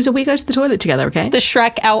 We go to the toilet together, okay? The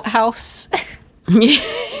Shrek outhouse.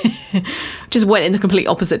 Just went in the complete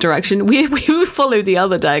opposite direction. We followed the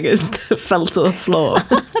other daggers that fell to the floor.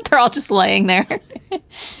 They're all just laying there.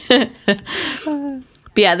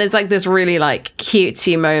 But yeah, there's like this really like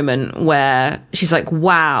cutesy moment where she's like,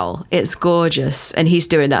 wow, it's gorgeous. And he's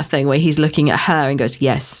doing that thing where he's looking at her and goes,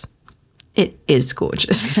 yes, it is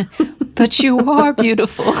gorgeous. But you are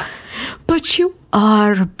beautiful. But you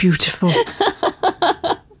are beautiful.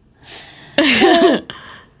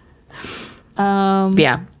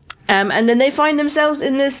 Yeah. And then they find themselves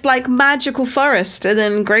in this like magical forest, and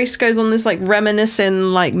then Grace goes on this like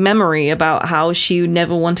reminiscing like memory about how she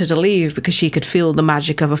never wanted to leave because she could feel the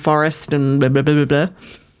magic of a forest and blah blah blah blah blah.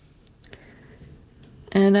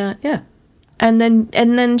 And yeah. And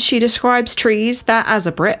then she describes trees that, as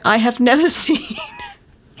a Brit, I have never seen.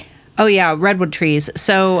 Oh yeah, redwood trees.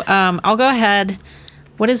 So I'll go ahead.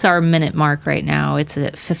 What is our minute mark right now? It's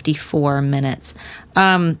at 54 minutes.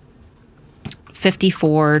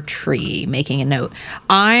 54 tree, making a note.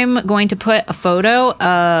 I'm going to put a photo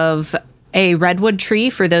of a redwood tree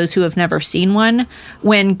for those who have never seen one.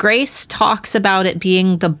 When Grace talks about it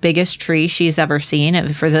being the biggest tree she's ever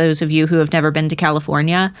seen, for those of you who have never been to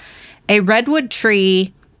California, a redwood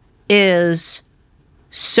tree is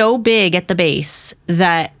so big at the base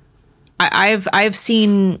that I've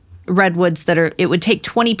seen redwoods that it would take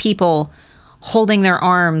 20 people holding their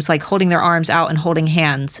arms out and holding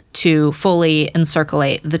hands to fully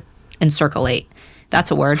encirculate.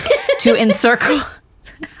 That's a word. To encircle.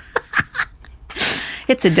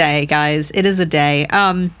 It's a day, guys. It is a day.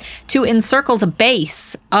 To encircle the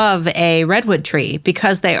base of a redwood tree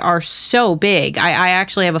because they are so big. I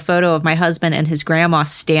actually have a photo of my husband and his grandma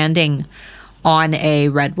standing on a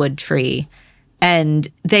redwood tree, and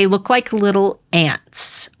they look like little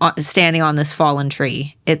ants standing on this fallen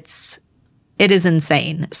tree. It is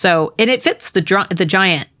insane. So, and it fits the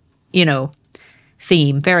giant,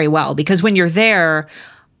 theme very well, because when you're there,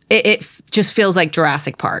 it just feels like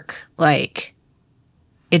Jurassic Park. Like,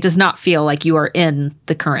 it does not feel like you are in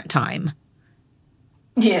the current time.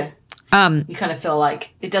 Yeah. You kind of feel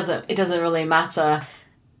like it doesn't really matter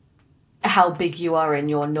how big you are in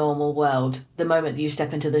your normal world. The moment that you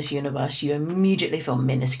step into this universe, you immediately feel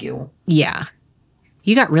minuscule. Yeah.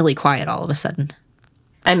 You got really quiet all of a sudden.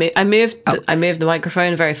 I moved the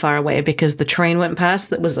microphone very far away because the train went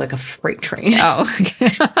past. That was like a freight train. Oh,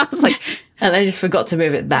 okay. I was like, and I just forgot to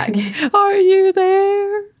move it back. Are you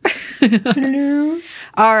there? Hello.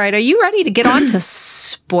 All right. Are you ready to get on to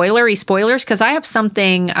spoilers? Because I have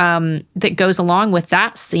something that goes along with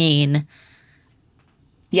that scene.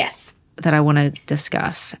 Yes. That I want to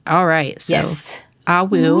discuss. All right. So yes. I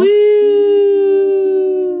will. Woo.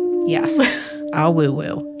 Yes. I'll woo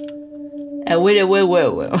woo. A woo woo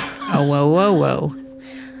woo woo. Oh, whoa, whoa, whoa.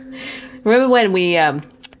 Remember when we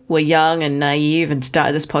were young and naive and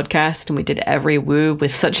started this podcast and we did every woo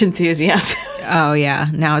with such enthusiasm? Oh, yeah.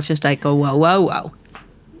 Now it's just like, oh, whoa, whoa, whoa.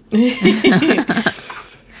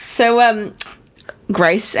 So,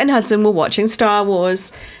 Grace and Hudson were watching Star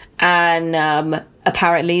Wars, and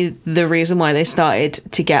apparently the reason why they started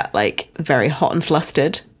to get, like, very hot and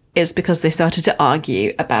flustered is because they started to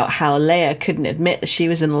argue about how Leia couldn't admit that she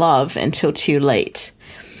was in love until too late.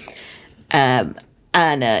 And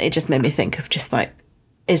it just made me think of just like,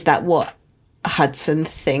 is that what Hudson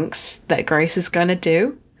thinks that Grace is going to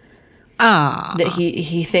do? That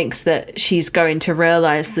he thinks that she's going to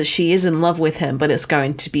realize that she is in love with him, but it's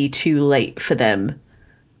going to be too late for them.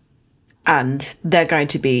 And they're going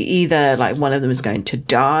to be either like one of them is going to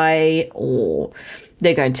die, or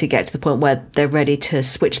they're going to get to the point where they're ready to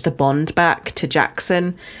switch the bond back to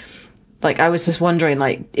Jackson. Like, I was just wondering,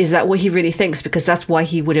 like, is that what he really thinks? Because that's why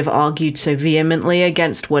he would have argued so vehemently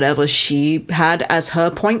against whatever she had as her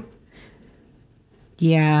point.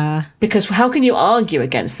 Yeah. Because how can you argue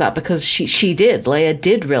against that? Because Leia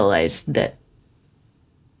did realize that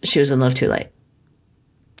she was in love too late.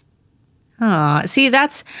 See,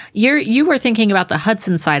 that's, you were thinking about the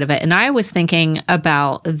Hudson side of it, and I was thinking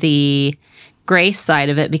about the Grace side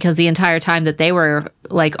of it, because the entire time that they were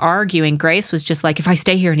like arguing, Grace was just like, if I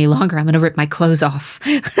stay here any longer, I'm going to rip my clothes off.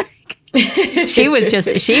 she was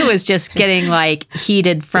just getting like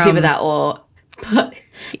heated from either that or,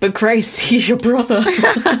 but Grace, he's your brother.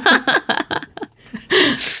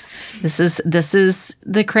 This is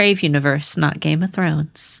the Crave universe, not Game of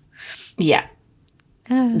Thrones. Yeah.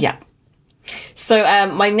 Yeah. So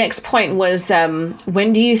my next point was,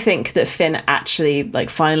 when do you think that Finn actually like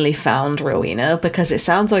finally found Rowena? Because it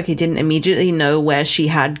sounds like he didn't immediately know where she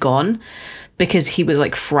had gone, because he was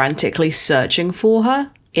like frantically searching for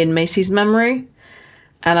her in Macy's memory.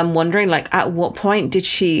 And I'm wondering, like, at what point did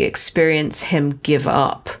she experience him give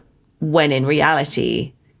up, when in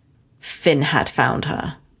reality Finn had found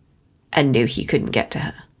her and knew he couldn't get to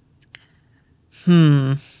her?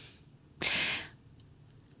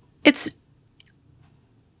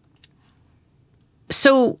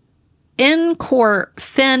 So in court,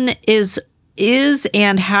 Finn is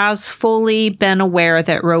and has fully been aware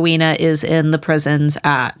that Rowena is in the prisons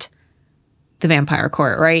at the vampire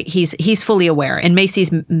court, right? He's fully aware. And Macy's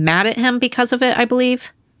mad at him because of it, I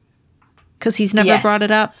believe. Because he's never brought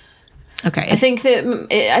it up. Okay. I think that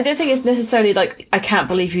I don't think it's necessarily like, I can't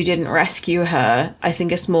believe you didn't rescue her. I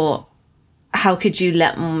think it's more, how could you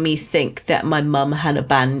let me think that my mum had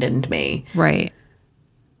abandoned me? Right.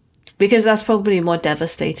 Because that's probably more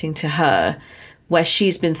devastating to her, where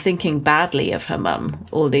she's been thinking badly of her mum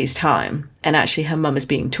all this time, and actually her mum is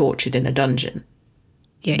being tortured in a dungeon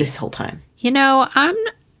this whole time. You know,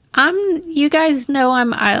 you guys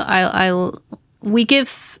know we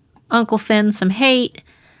give Uncle Finn some hate,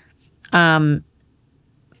 but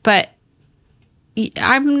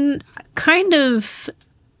I'm kind of,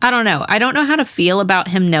 I don't know. I don't know how to feel about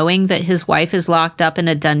him knowing that his wife is locked up in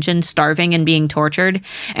a dungeon, starving and being tortured,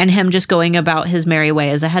 and him just going about his merry way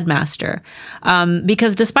as a headmaster.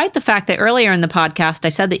 Because despite the fact that earlier in the podcast, I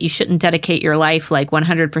said that you shouldn't dedicate your life like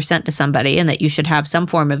 100% to somebody, and that you should have some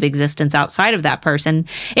form of existence outside of that person,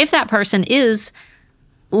 if that person is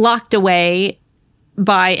locked away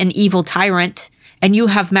by an evil tyrant and you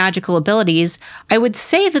have magical abilities, I would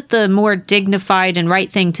say that the more dignified and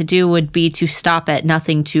right thing to do would be to stop at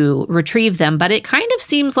nothing to retrieve them. But it kind of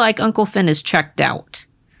seems like Uncle Finn is checked out.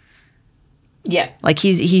 Yeah. Like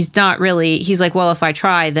he's not really, he's like, well, if I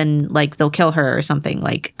try, then like they'll kill her or something.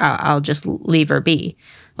 Like I'll just leave her be.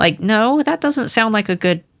 Like, no, that doesn't sound like a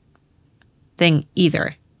good thing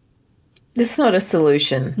either. It's not a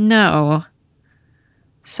solution. No.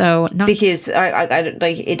 So because I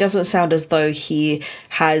like, it doesn't sound as though he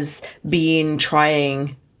has been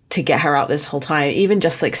trying to get her out this whole time, even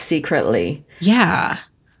just like secretly. Yeah.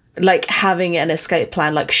 Like having an escape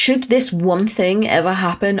plan, like should this one thing ever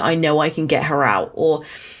happen, I know I can get her out. Or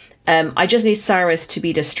I just need Cyrus to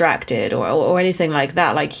be distracted or anything like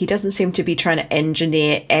that. Like, he doesn't seem to be trying to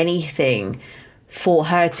engineer anything for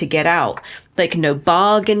her to get out. Like, no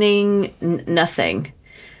bargaining, nothing.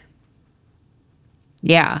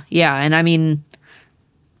 Yeah, yeah. And I mean,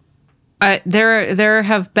 there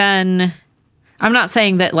have been, I'm not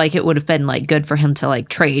saying that like it would have been like good for him to like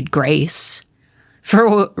trade Grace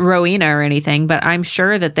for Rowena or anything, but I'm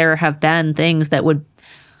sure that there have been things that would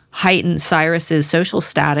heighten Cyrus's social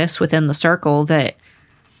status within the circle that,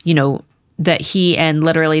 you know, that he and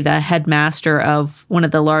literally the headmaster of one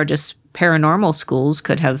of the largest paranormal schools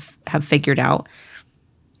could have figured out.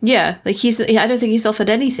 Yeah, like I don't think he's offered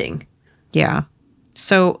anything. Yeah.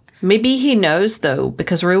 So maybe he knows, though,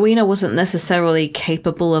 because Rowena wasn't necessarily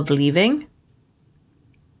capable of leaving.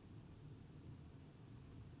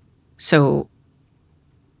 So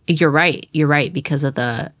you're right. You're right because of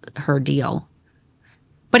her deal.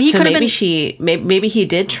 But he could have been. Maybe he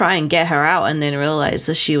did try and get her out and then realized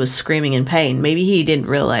that she was screaming in pain. Maybe he didn't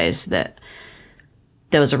realize that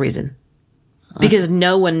there was a reason. Because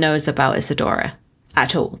no one knows about Isadora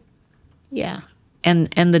at all. Yeah. And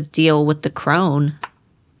the deal with the crone.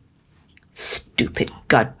 Stupid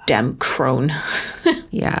goddamn crone.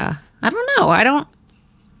 Yeah. I don't know. I don't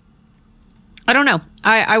know.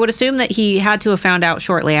 I would assume that he had to have found out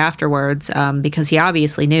shortly afterwards because he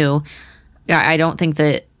obviously knew. I don't think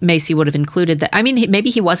that Macy would have included that. I mean, maybe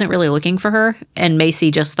he wasn't really looking for her and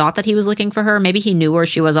Macy just thought that he was looking for her. Maybe he knew where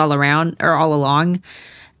she was all along.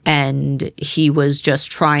 And he was just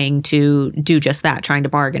trying to do just that, trying to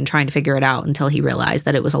bargain, trying to figure it out until he realized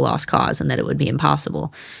that it was a lost cause and that it would be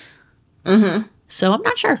impossible. Mm-hmm. So I'm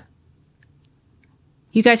not sure.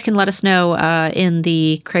 You guys can let us know in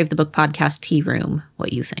the Crave the Book podcast tea room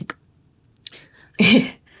what you think.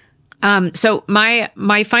 So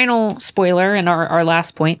my final spoiler and our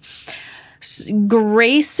last point,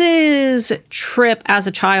 Grace's trip as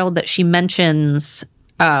a child that she mentions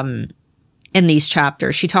in these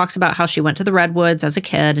chapters, she talks about how she went to the Redwoods as a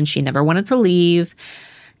kid and she never wanted to leave,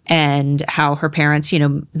 and how her parents, you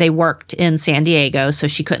know, they worked in San Diego, so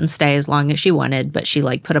she couldn't stay as long as she wanted, but she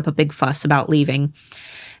like put up a big fuss about leaving.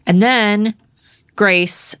 And then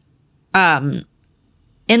Grace, in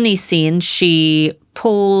these scenes, she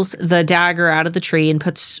pulls the dagger out of the tree and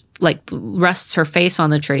rests her face on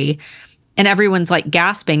the tree. And everyone's like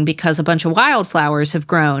gasping because a bunch of wildflowers have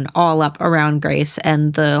grown all up around Grace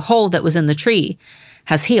and the hole that was in the tree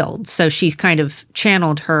has healed. So she's kind of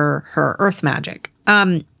channeled her earth magic.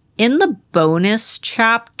 In the bonus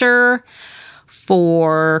chapter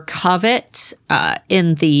for Covet,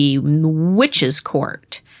 in the Witch's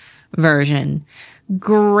Court version,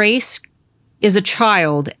 Grace is a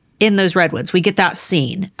child in those redwoods. We get that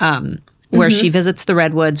scene where she visits the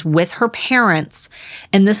redwoods with her parents.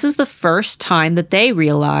 And this is the first time that they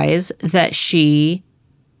realize that she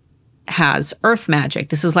has earth magic.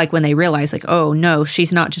 This is like when they realize, like, oh no,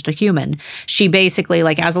 she's not just a human. She basically,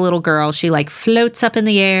 like, as a little girl, she like floats up in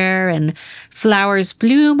the air and flowers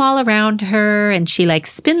bloom all around her. And she like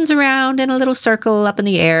spins around in a little circle up in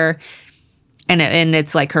the air. And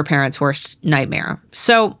it's like her parents' worst nightmare.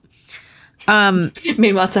 So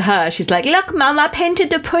meanwhile to her, she's like, look, Mom, I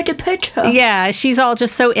painted a pretty picture. Yeah, she's all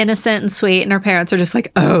just so innocent and sweet, and her parents are just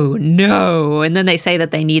like, oh no. And then they say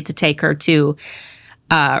that they need to take her to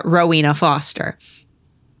Rowena Foster,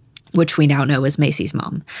 which we now know is Macy's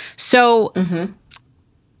mom. So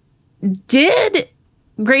did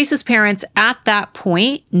Grace's parents at that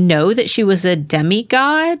point know that she was a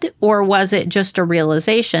demigod, or was it just a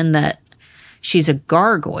realization that she's a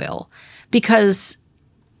gargoyle? Because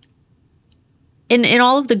in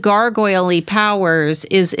all of the gargoyle-y powers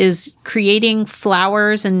is creating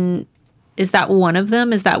flowers, and is that one of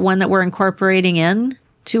them? Is that one that we're incorporating in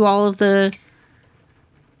to all of the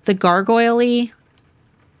gargoyle-y?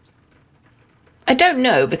 I don't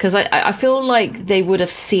know, because I feel like they would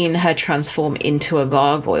have seen her transform into a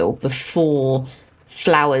gargoyle before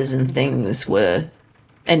flowers and things were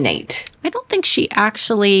innate. I don't think she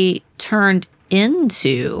actually turned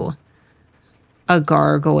into a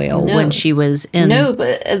gargoyle when she was in... No,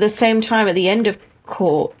 but at the same time, at the end of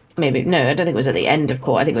court, maybe, no, I don't think it was at the end of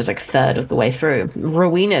court. I think it was like third of the way through.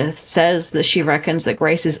 Rowena says that she reckons that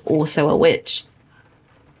Grace is also a witch.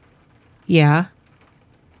 Yeah.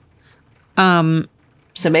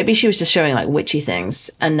 So maybe she was just showing like witchy things.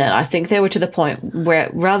 And then I think they were to the point where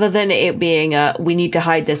rather than it being we need to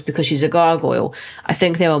hide this because she's a gargoyle, I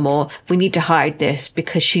think they were more, we need to hide this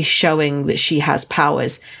because she's showing that she has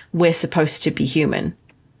powers. We're supposed to be human.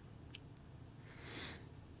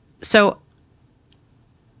 So.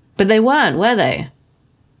 But they weren't, were they?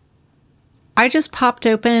 I just popped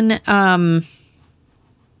open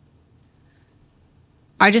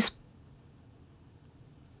I just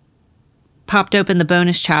popped open the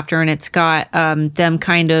bonus chapter, and it's got them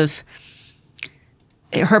kind of,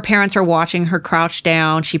 her parents are watching her crouch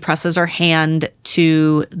down. She presses her hand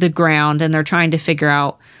to the ground, and they're trying to figure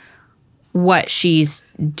out what she's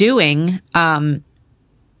doing.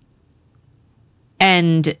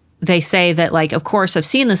 And they say that, like, of course, I've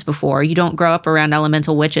seen this before. You don't grow up around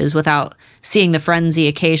elemental witches without seeing the frenzy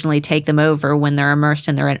occasionally take them over when they're immersed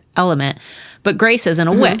in their element. But Grace isn't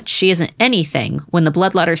a witch. She isn't anything. When the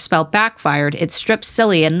bloodletter spell backfired, it stripped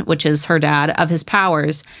Cillian, which is her dad, of his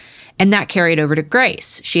powers, and that carried over to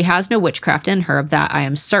Grace. She has no witchcraft in her, of that I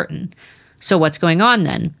am certain. So what's going on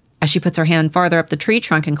then? As she puts her hand farther up the tree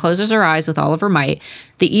trunk and closes her eyes with all of her might,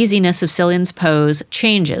 the easiness of Cillian's pose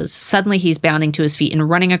changes. Suddenly he's bounding to his feet and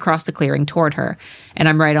running across the clearing toward her, and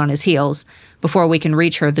I'm right on his heels. Before we can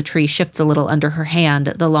reach her, the tree shifts a little under her hand,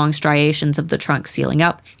 the long striations of the trunk sealing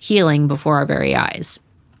up, healing before our very eyes.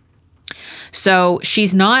 So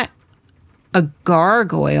she's not a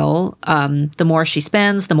gargoyle. The more she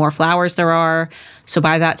spins, the more flowers there are. So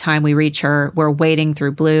by that time we reach her, we're wading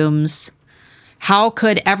through blooms. How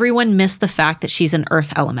could everyone miss the fact that she's an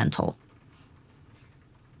earth elemental?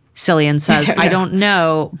 Cillian says, I don't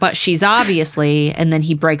know, but she's obviously, and then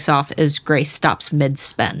he breaks off as Grace stops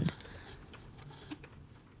mid-spin.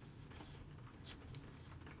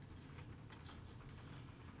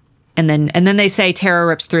 And then they say, terror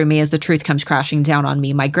rips through me as the truth comes crashing down on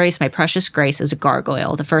me. My Grace, my precious Grace, is a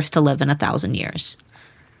gargoyle, the first to live in 1,000 years.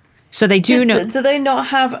 So they do know. Do they not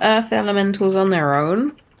have earth elementals on their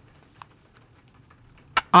own?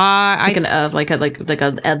 Just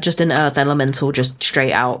an earth elemental, just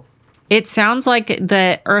straight out. It sounds like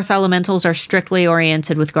the earth elementals are strictly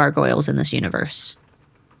oriented with gargoyles in this universe,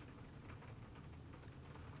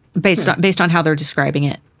 based on how they're describing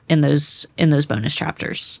it in those bonus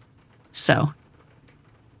chapters. So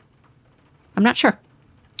I'm not sure,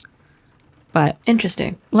 but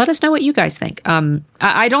interesting. Let us know what you guys think.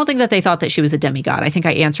 I don't think that they thought that she was a demigod. I think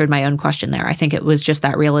I answered my own question there. I think it was just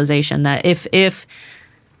that realization that if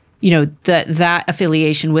you know, that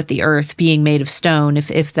affiliation with the earth being made of stone,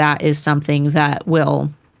 if that is something that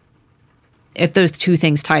will, if those two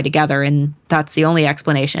things tie together, and that's the only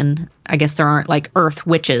explanation, I guess there aren't like earth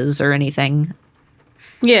witches or anything.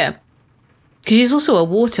 Yeah. Because she's also a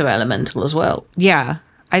water elemental as well. Yeah.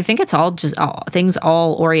 I think it's all just things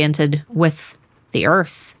all oriented with the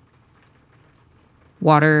earth.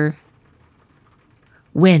 Water,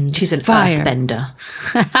 wind, she's an fire. Earthbender.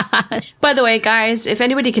 By the way, guys, if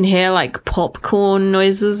anybody can hear like popcorn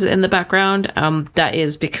noises in the background, that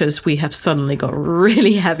is because we have suddenly got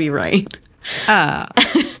really heavy rain. And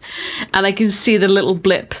I can see the little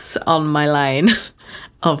blips on my line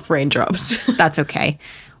of raindrops. That's okay.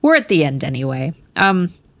 We're at the end anyway.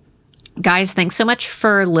 Guys, thanks so much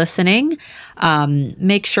for listening.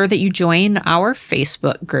 Make sure that you join our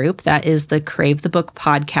Facebook group. That is the Crave the Book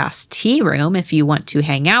Podcast Tea Room if you want to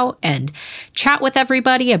hang out and chat with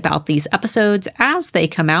everybody about these episodes as they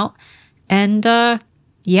come out. And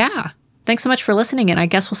yeah, thanks so much for listening, and I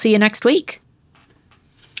guess we'll see you next week.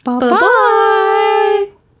 Bye-bye.